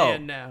the front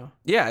man now.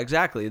 Yeah,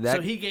 exactly. So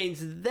he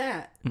gains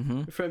that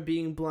from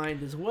being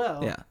blind as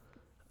well. Yeah.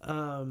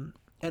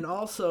 And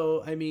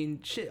also, I mean,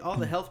 shit, all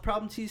the health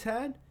problems he's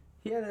had.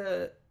 He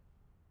had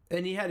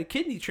a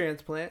kidney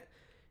transplant.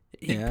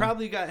 He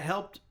probably got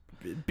helped.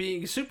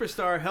 Being a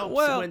superstar helps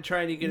when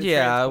trying to get a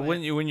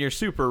transplant. when you're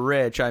super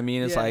rich, I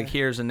mean, it's like,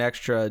 here's an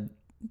extra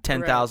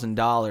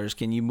 $10,000.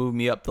 Can you move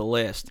me up the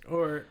list?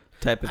 Or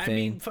type of thing. I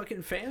mean,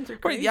 fucking fans are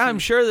crazy. Yeah, I'm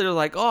sure they're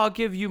like, oh, I'll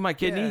give you my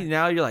kidney.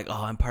 Now you're like,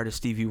 oh, I'm part of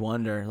Stevie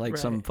Wonder, like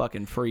some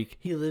fucking freak.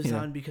 He lives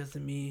on because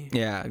of me.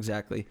 Yeah,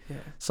 exactly. Yeah.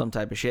 Some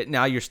type of shit.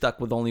 Now you're stuck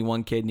with only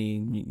one kidney.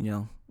 You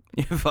know,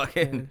 you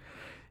fucking.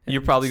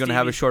 You're probably gonna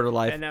have a shorter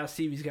life. And now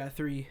Stevie's got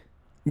 3.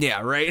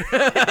 Yeah, right.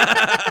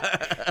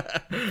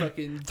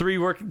 Fucking 3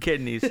 working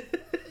kidneys.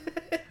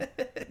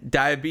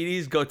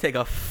 Diabetes, go take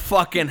a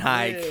fucking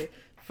hike. Yeah,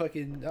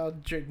 fucking, I'll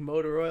drink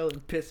motor oil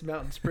and piss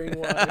mountain spring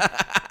water.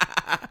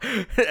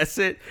 That's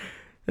it.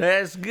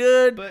 That's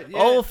good. But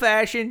old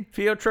fashioned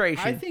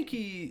filtration. I think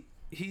he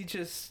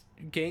just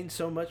gained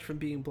so much from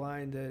being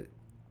blind that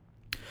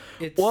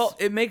Well,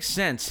 it makes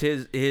sense.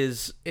 His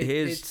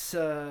it's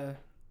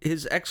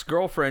his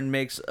ex-girlfriend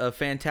makes a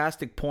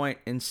fantastic point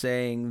in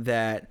saying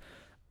that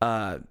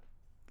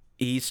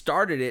he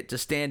started it to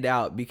stand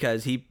out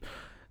because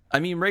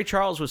Ray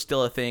Charles was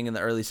still a thing in the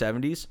early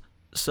 70s.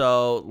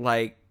 So,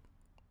 like,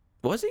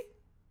 was he?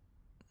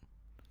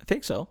 I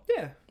think so.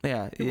 Yeah.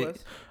 Yeah. He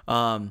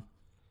was.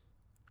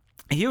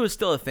 He was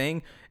still a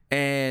thing.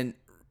 And,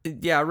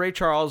 yeah, Ray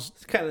Charles...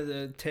 It's kind of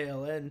the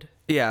tail end.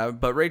 Yeah,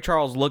 but Ray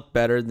Charles looked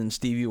better than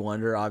Stevie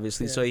Wonder,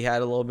 obviously, so he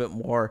had a little bit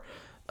more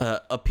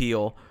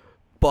appeal.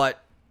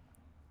 But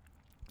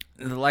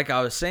like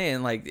I was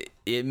saying, like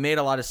it made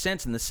a lot of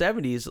sense in the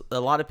 70s. A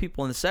lot of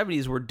people in the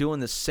 70s were doing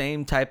the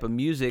same type of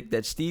music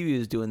that Stevie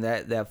was doing,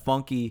 that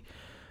funky,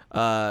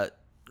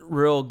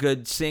 real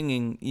good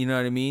singing, you know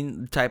what I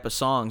mean, type of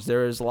songs.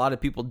 There was a lot of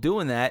people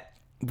doing that,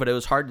 but it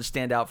was hard to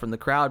stand out from the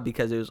crowd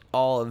because it was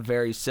all a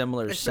very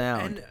similar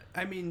sound. And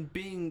I mean,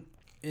 being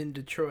in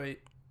Detroit,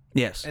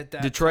 yes, at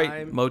that Detroit,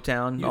 time,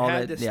 Motown, you all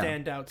had that. to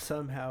stand out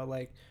somehow.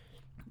 Like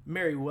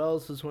Mary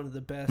Wells was one of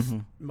the best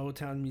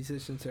Motown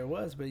musicians there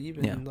was, but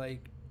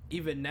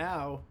even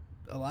now,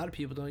 a lot of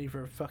people don't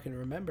even fucking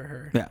remember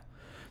her. Yeah,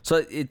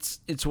 so it's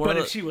one. But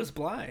of if she was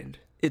blind,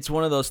 it's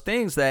one of those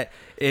things that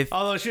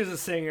although she was a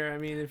singer, I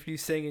mean, if you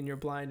sing and you're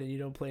blind and you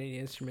don't play any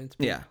instruments,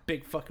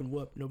 big fucking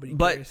whoop, nobody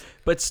cares.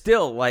 But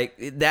still, like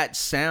that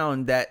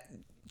sound, that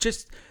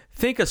just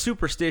think of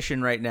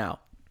Superstition right now.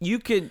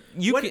 What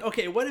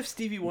if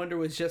Stevie Wonder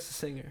was just a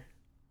singer?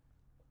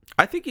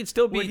 I think he'd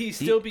still be. Would he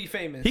still be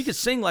famous? He could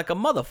sing like a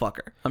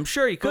motherfucker. I'm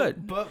sure he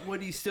could. But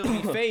would he still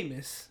be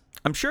famous?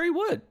 I'm sure he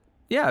would.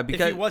 Yeah,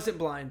 because if he wasn't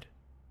blind.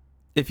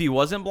 If he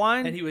wasn't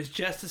blind, and he was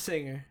just a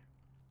singer,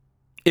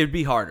 it'd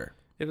be harder.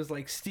 It was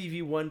like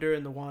Stevie Wonder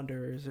and the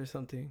Wanderers or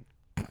something.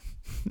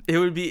 It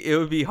would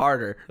be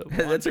harder.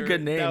 That's a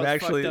good name, that was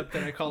actually. Fucked up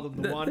that I called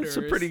them the Wanderers.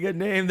 That's a pretty good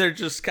name. They're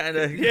just kind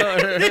of.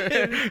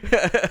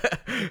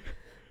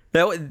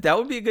 That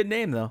would be a good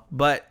name though.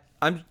 But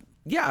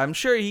I'm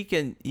sure he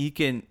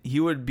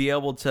would be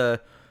able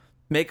to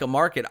make a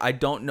market. I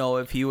don't know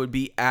if he would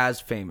be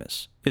as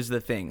famous is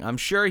the thing. I'm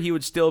sure he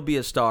would still be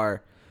a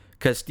star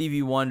because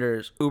Stevie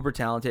Wonder's uber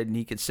talented and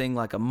he could sing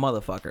like a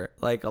motherfucker.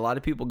 Like a lot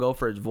of people go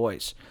for his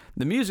voice.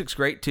 The music's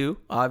great too,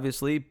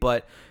 obviously,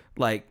 but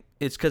like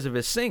it's because of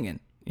his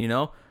singing, you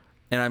know?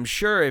 And I'm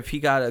sure if he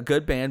got a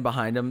good band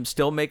behind him,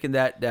 still making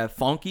that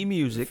funky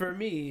music. For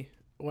me,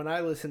 when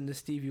I listen to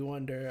Stevie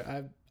Wonder,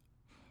 I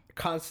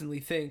constantly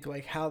think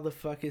like, how the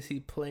fuck is he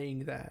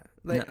playing that?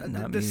 Like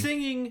the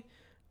singing,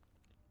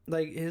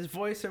 like his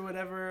voice or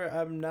whatever.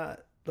 I'm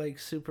not like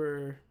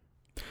super.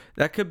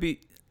 That could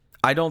be.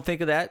 I don't think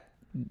of that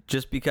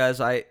just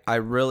because I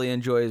really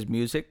enjoy his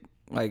music.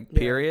 Like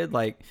period.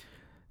 Like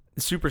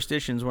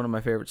Superstition is one of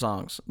my favorite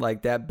songs.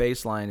 Like that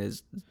bass line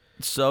is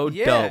so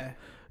dope.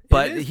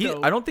 But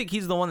I don't think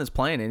he's the one that's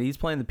playing it. He's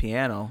playing the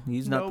piano.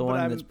 He's not the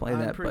one that's playing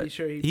that. I'm pretty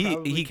sure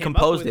he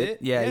composed it.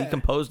 Yeah, he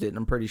composed it.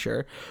 I'm pretty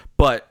sure.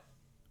 But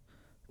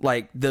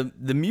like the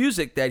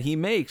music that he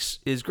makes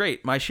is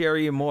great. My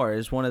Sherry Moore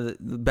is one of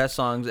the best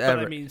songs ever.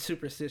 But I mean,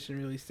 Superstition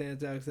really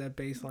stands out because that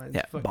bass line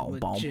is fucking boom,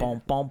 legit.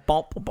 boom, boom,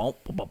 boom, boom, boom,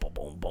 boom,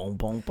 boom, boom,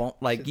 boom, boom.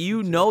 Like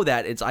you know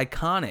that it's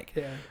iconic.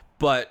 Yeah.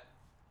 But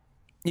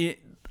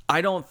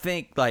I don't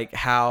think like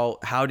how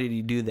did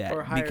he do that?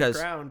 Or Higher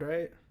Ground,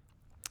 right?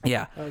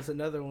 Yeah. That was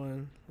another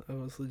one that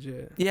was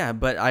legit. Yeah,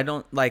 but I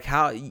don't like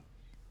how.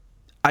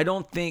 I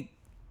don't think.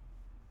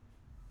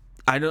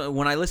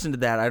 When I listen to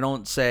that, I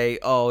don't say,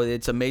 "Oh,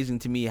 it's amazing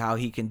to me how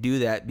he can do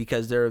that,"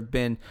 because there have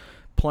been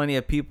plenty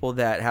of people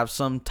that have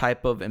some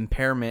type of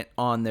impairment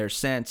on their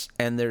sense,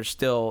 and they're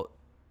still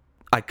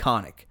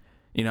iconic.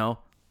 You know,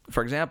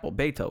 for example,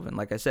 Beethoven.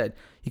 Like I said,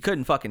 he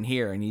couldn't fucking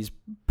hear, and he's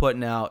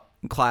putting out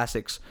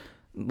classics.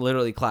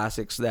 Literally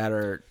classics that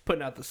are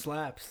putting out the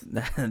slaps.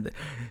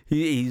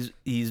 he's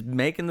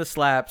making the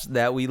slaps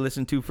that we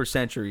listened to for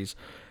centuries,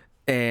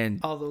 and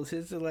all those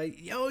hits are like,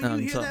 yo,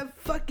 you hear that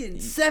fucking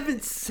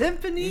Seventh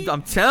Symphony?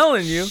 I'm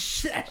telling you,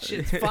 that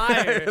shit's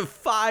fire,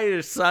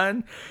 fire,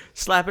 son.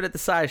 Slap it at the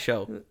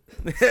sideshow.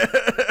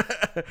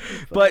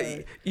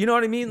 But you know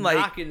what I mean, like,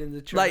 knock it in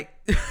the truck.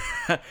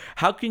 Like,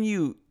 how can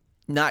you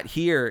not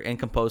hear and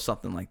compose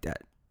something like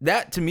that?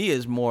 That to me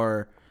is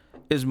more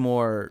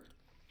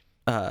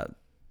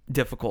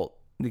difficult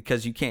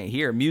because you can't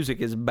hear. Music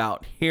is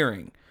about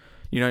hearing.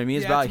 You know what I mean?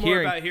 It's about it's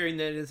hearing. More about hearing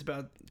than it's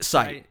about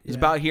sight. It's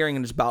about hearing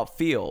and it's about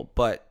feel.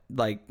 But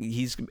like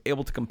he's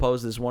able to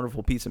compose this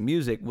wonderful piece of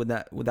music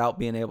without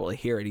being able to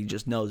hear it. He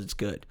just knows it's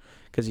good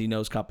because he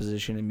knows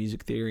composition and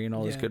music theory and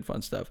all this good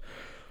fun stuff.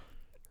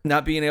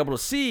 Not being able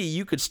to see,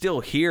 you could still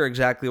hear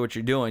exactly what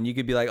you're doing. You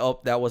could be like, oh,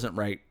 that wasn't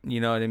right. You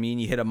know what I mean?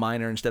 You hit a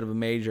minor instead of a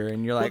major,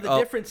 and you're like, the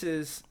difference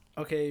is,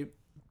 okay,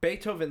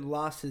 Beethoven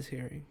lost his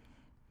hearing.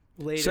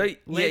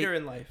 Later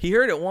in life, he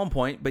heard it at one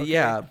point, but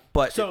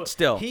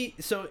still.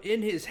 So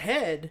in his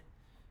head,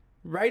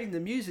 writing the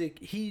music,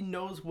 he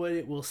knows what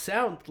it will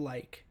sound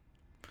like.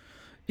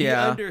 He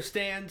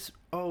understands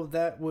oh,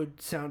 that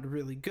would sound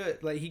really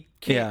good. Like, he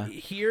can't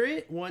hear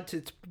it once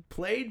it's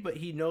played, but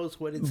he knows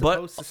what it's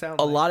supposed to sound like.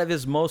 like. A lot of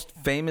his most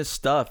famous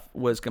stuff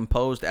was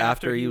composed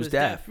after he was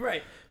deaf.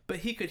 Right. But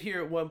he could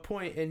hear at one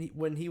point, and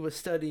when he was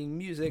studying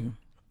music,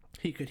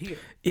 he could hear.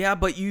 Yeah,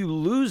 but you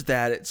lose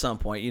that at some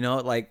point, you know?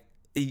 Like,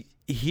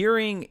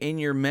 hearing in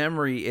your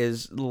memory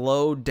is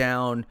low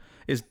down,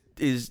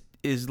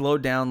 is low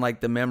down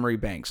like the memory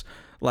banks.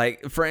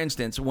 Like, for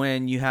instance,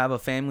 when you have a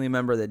family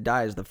member that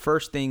dies, the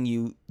first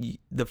thing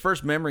the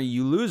first memory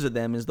you lose of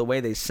them is the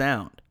way they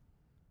sound.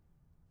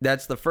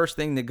 That's the first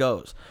thing that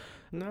goes.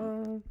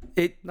 No,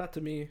 not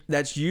to me.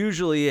 That's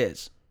usually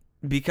is,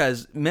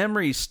 because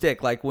memories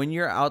stick. Like, when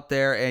you're out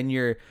there and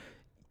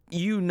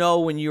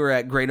when you were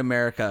at Great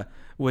America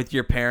with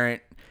your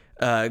parent,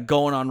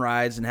 going on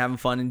rides and having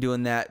fun and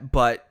doing that,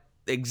 but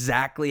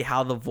exactly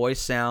how the voice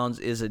sounds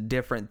is a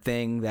different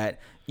thing that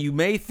you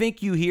may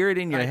think you hear it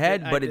in your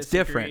head, but it's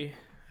different.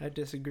 I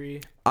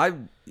disagree. I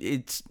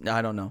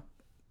don't know.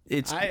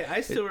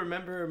 I still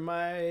remember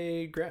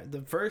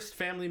the first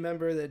family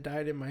member that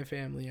died in my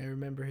family. I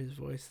remember his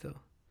voice still.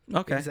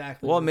 Okay.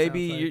 Exactly. Well,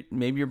 maybe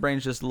your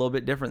brain's just a little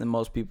bit different than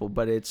most people,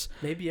 but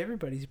maybe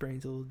everybody's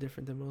brain's a little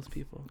different than most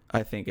people.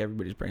 I think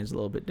everybody's brain's a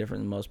little bit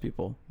different than most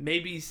people.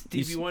 Maybe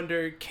Stevie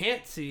Wonder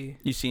can't see.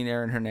 You seen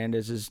Aaron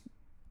Hernandez's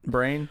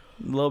brain?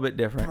 A little bit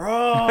different.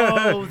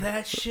 Bro,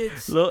 that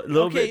shit's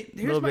little bit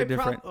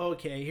different.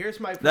 Okay, here's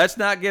my Let's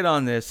not get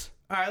on this.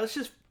 All right, let's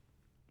just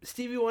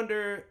Stevie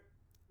Wonder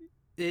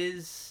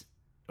is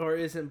or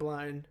isn't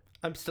blind.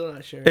 I'm still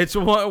not sure. It's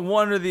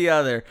one or the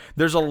other.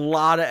 There's a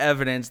lot of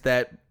evidence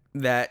that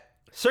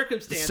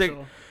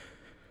circumstantial.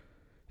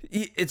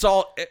 It's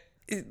all.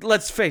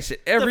 Let's face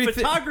it. Everything.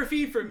 The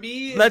photography for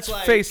me. Let's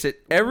face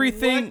it.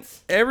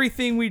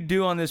 Everything we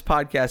do on this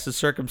podcast is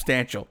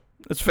circumstantial.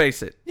 Let's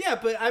face it. Yeah,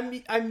 but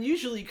I'm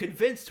usually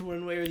convinced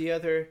one way or the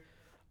other.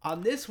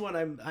 On this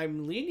one,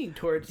 I'm leaning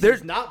towards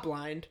he's not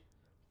blind.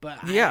 But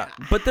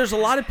but there's a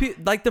lot of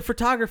people like the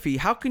photography.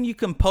 How can you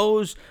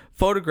compose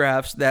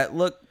photographs that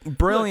look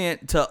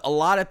brilliant to a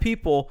lot of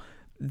people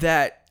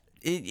that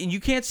you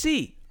can't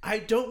see? I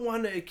don't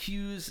want to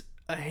accuse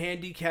a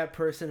handicapped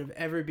person of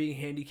ever being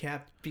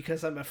handicapped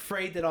because I'm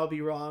afraid that I'll be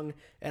wrong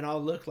and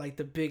I'll look like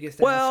the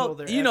biggest asshole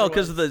there you know,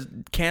 because of the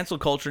cancel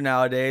culture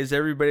nowadays,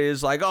 everybody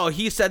is like, "Oh,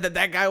 he said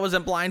that guy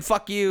wasn't blind.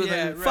 Fuck you."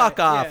 Then fuck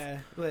off. Yeah,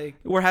 like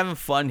we're having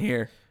fun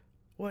here.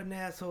 What an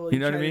asshole. You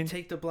know what I mean? To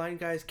take the blind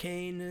guy's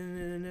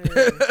cane.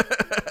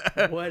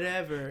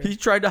 Whatever. He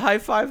tried to high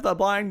five the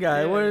blind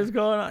guy. Yeah. What is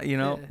going on? You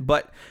know? Yeah.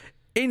 But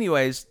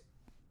anyways,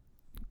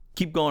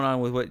 keep going on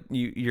with what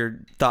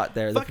your thought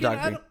there. The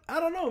photography. I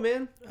don't know,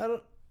 man. I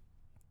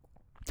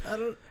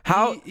don't.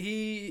 How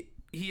he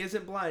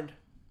isn't blind.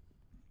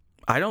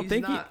 I don't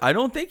think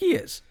he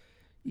is.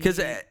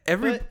 Because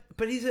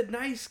but he's a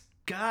nice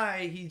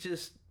guy. He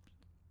just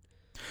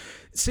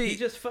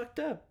fucked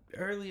up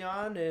early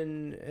on,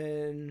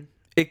 and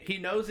he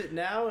knows it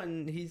now,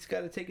 and he's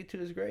got to take it to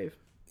his grave.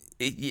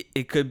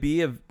 It could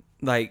be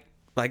like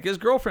his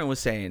girlfriend was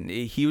saying,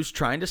 he was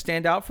trying to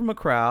stand out from a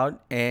crowd,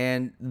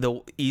 and the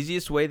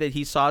easiest way that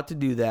he saw to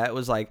do that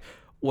was like,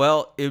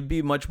 well, it would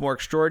be much more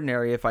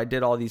extraordinary if I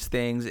did all these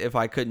things if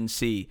I couldn't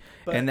see,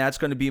 and that's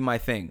going to be my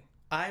thing.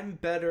 I'm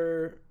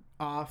better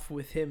off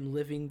with him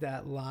living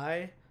that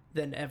lie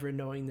than ever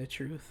knowing the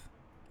truth.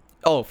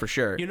 Oh, for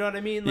sure. You know what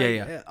I mean? Like,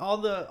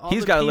 yeah.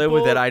 He's got to live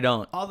with it. I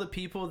don't. All the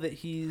people that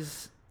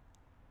he's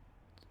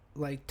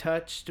like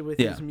touched with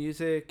his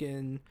music,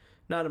 and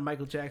not a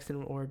Michael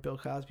Jackson or Bill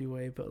Cosby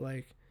way, but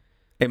like,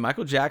 hey,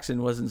 Michael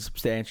Jackson wasn't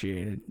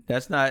substantiated.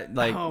 That's not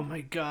like. Oh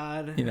my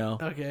God. You know.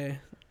 Okay.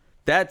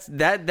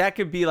 That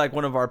could be like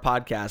one of our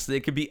podcasts. It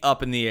could be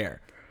up in the air.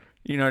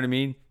 You know what I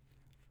mean?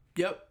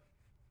 Yep.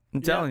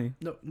 I'm telling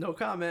you. No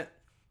comment.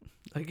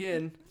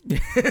 Again.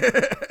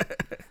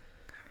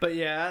 But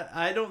yeah,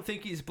 I don't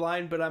think he's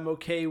blind, but I'm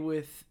okay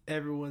with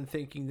everyone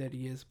thinking that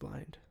he is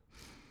blind.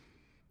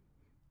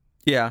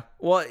 Yeah.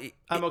 Well,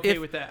 I'm okay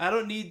with that. I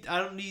don't need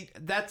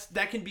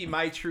that can be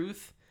my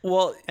truth.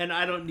 Well, and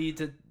I don't need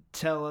to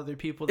tell other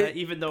people that,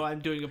 even though I'm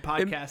doing a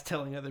podcast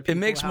telling other people. It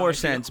makes more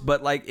sense,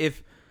 but like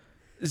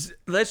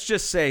let's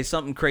just say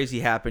something crazy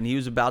happened. He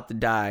was about to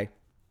die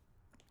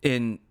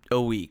in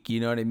a week, you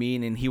know what I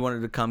mean? And he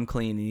wanted to come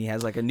clean, and he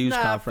has like a news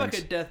conference.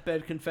 Fuck a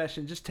deathbed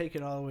confession. Just take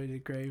it all the way to the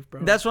grave,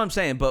 bro. That's what I'm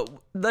saying. But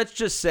let's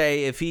just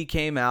say if he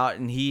came out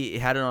and he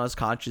had it on his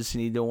conscience,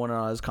 and he didn't want it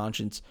on his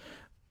conscience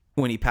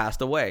when he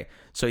passed away.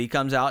 So he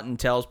comes out and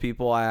tells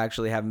people, I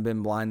actually haven't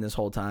been blind this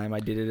whole time.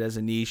 I did it as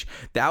a niche.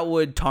 That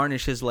would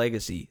tarnish his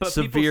legacy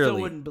severely. But people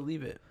still wouldn't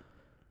believe it.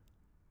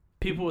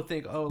 People would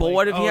think,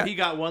 he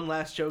got one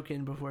last joke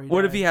in before he died.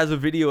 What if he has a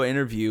video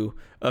interview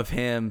of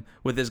him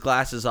with his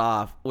glasses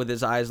off, with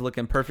his eyes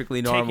looking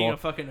perfectly normal, taking a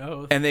fucking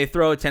oath, and they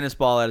throw a tennis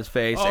ball at his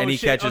face, and he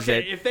catches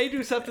it? If they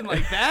do something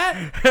like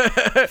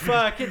that,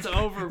 fuck, it's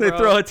over, bro. They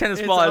throw a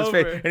tennis ball at his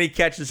face, and he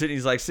catches it, and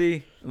he's like,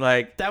 see?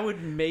 Like, that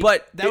would make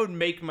would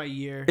make my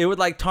year. It would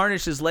like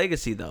tarnish his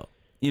legacy, though.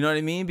 You know what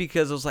I mean?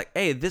 Because it was like,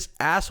 hey, this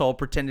asshole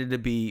pretended to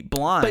be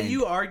blind. But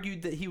you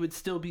argued that he would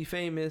still be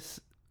famous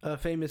a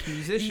famous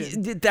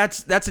musician.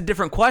 That's a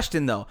different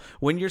question though.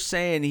 When you're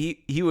saying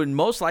he would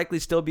most likely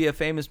still be a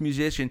famous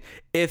musician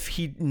if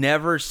he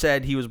never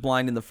said he was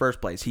blind in the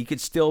first place. He could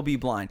still be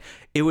blind.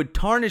 It would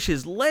tarnish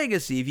his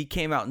legacy if he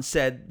came out and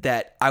said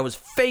that I was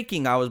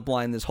faking I was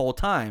blind this whole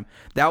time.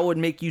 That would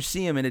make you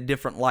see him in a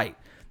different light.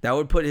 That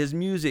would put his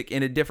music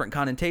in a different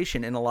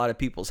connotation in a lot of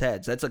people's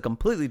heads. That's a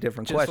completely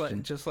different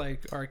question. Just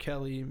like R.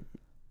 Kelly.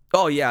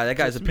 Oh yeah, that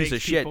guy's a piece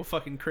of shit. People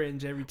fucking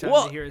cringe every time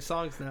they hear his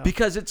songs now.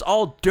 Because it's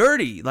all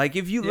dirty. Like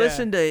if you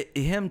listen to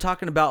him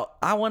talking about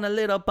I want a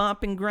little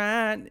bump and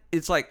grind,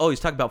 it's like, oh, he's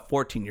talking about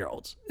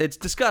 14-year-olds. It's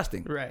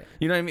disgusting. Right.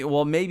 You know what I mean?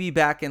 Well, maybe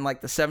back in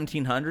like the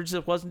 1700s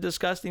it wasn't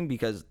disgusting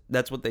because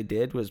that's what they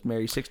did was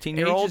marry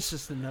 16-year-olds. Age is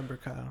just a number,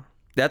 Kyle.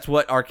 That's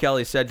what R.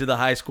 Kelly said to the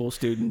high school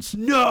students.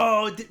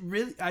 No,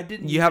 really? I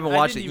didn't. You haven't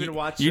watched it. You need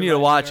to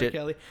watch it.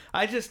 Kelly.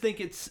 I just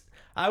think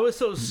I was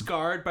so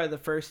scarred by the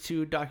first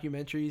 2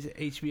 documentaries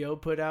HBO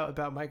put out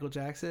about Michael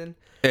Jackson.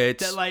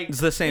 It's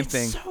the same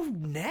thing. It's so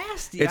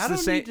nasty. I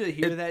don't need to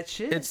hear that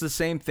shit. It's the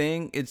same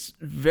thing. It's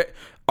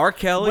R.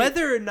 Kelly.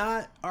 Whether or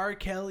not R.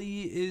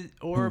 Kelly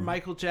or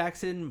Michael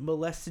Jackson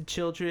molested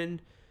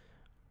children,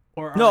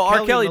 or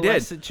R. Kelly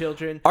molested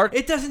children,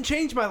 it doesn't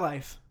change my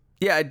life.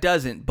 Yeah, it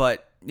doesn't.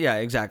 But yeah,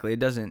 exactly. It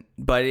doesn't.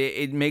 But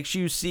it makes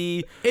you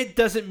see. It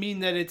doesn't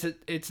mean that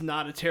it's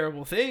not a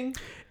terrible thing.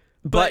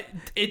 But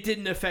it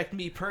didn't affect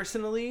me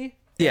personally.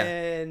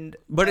 Yeah.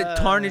 But it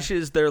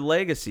tarnishes their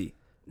legacy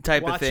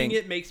type of thing. Watching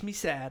it makes me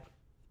sad.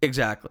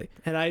 Exactly.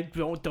 And I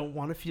don't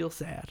want to feel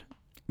sad.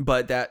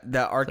 But that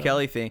R.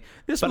 Kelly thing.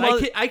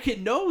 I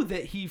can know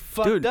that he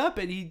fucked up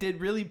and he did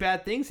really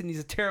bad things and he's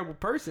a terrible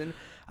person.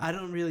 I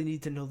don't really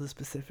need to know the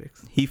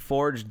specifics. He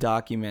forged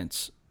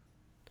documents.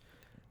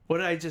 What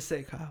did I just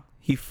say, Kyle?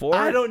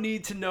 I don't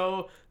need to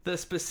know the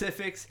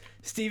specifics.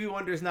 Stevie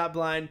Wonder's not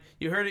blind.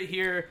 You heard it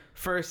here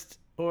first.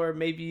 Or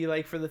maybe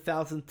like for the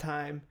 1,000th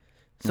time,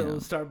 so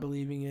start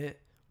believing it,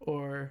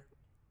 or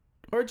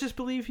just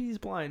believe he's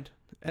blind,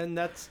 and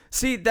that's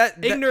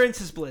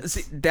ignorance is bliss.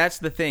 See, that's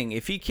the thing.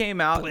 If he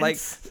came out Blintz. like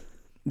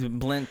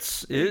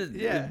Blintz,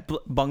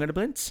 bunga de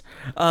Blintz,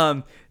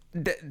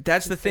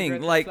 that's the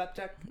thing. Like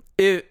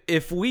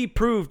if we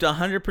proved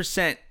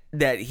 100%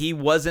 that he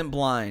wasn't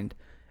blind.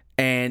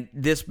 And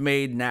this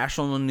made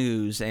national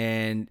news,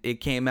 and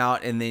it came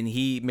out, and then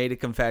he made a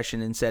confession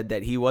and said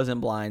that he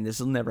wasn't blind. This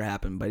will never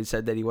happen, but he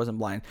said that he wasn't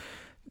blind.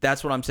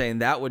 That's what I'm saying.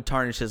 That would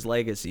tarnish his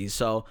legacy.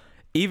 So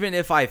even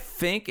if I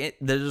think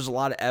there's a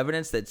lot of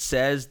evidence that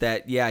says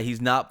that, yeah,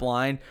 he's not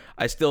blind,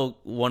 I still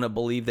want to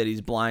believe that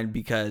he's blind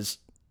because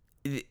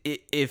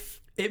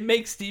if... It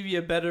makes Stevie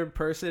a better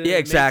person. And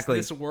exactly. It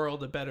makes this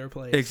world a better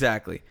place.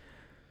 Exactly.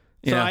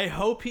 So I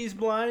hope he's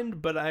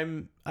blind, but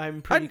I'm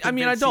pretty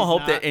convinced I don't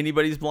hope not. that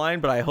anybody's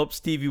blind, but I hope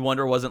Stevie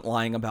Wonder wasn't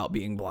lying about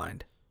being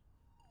blind.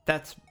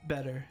 That's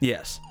better.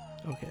 Yes.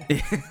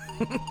 Okay.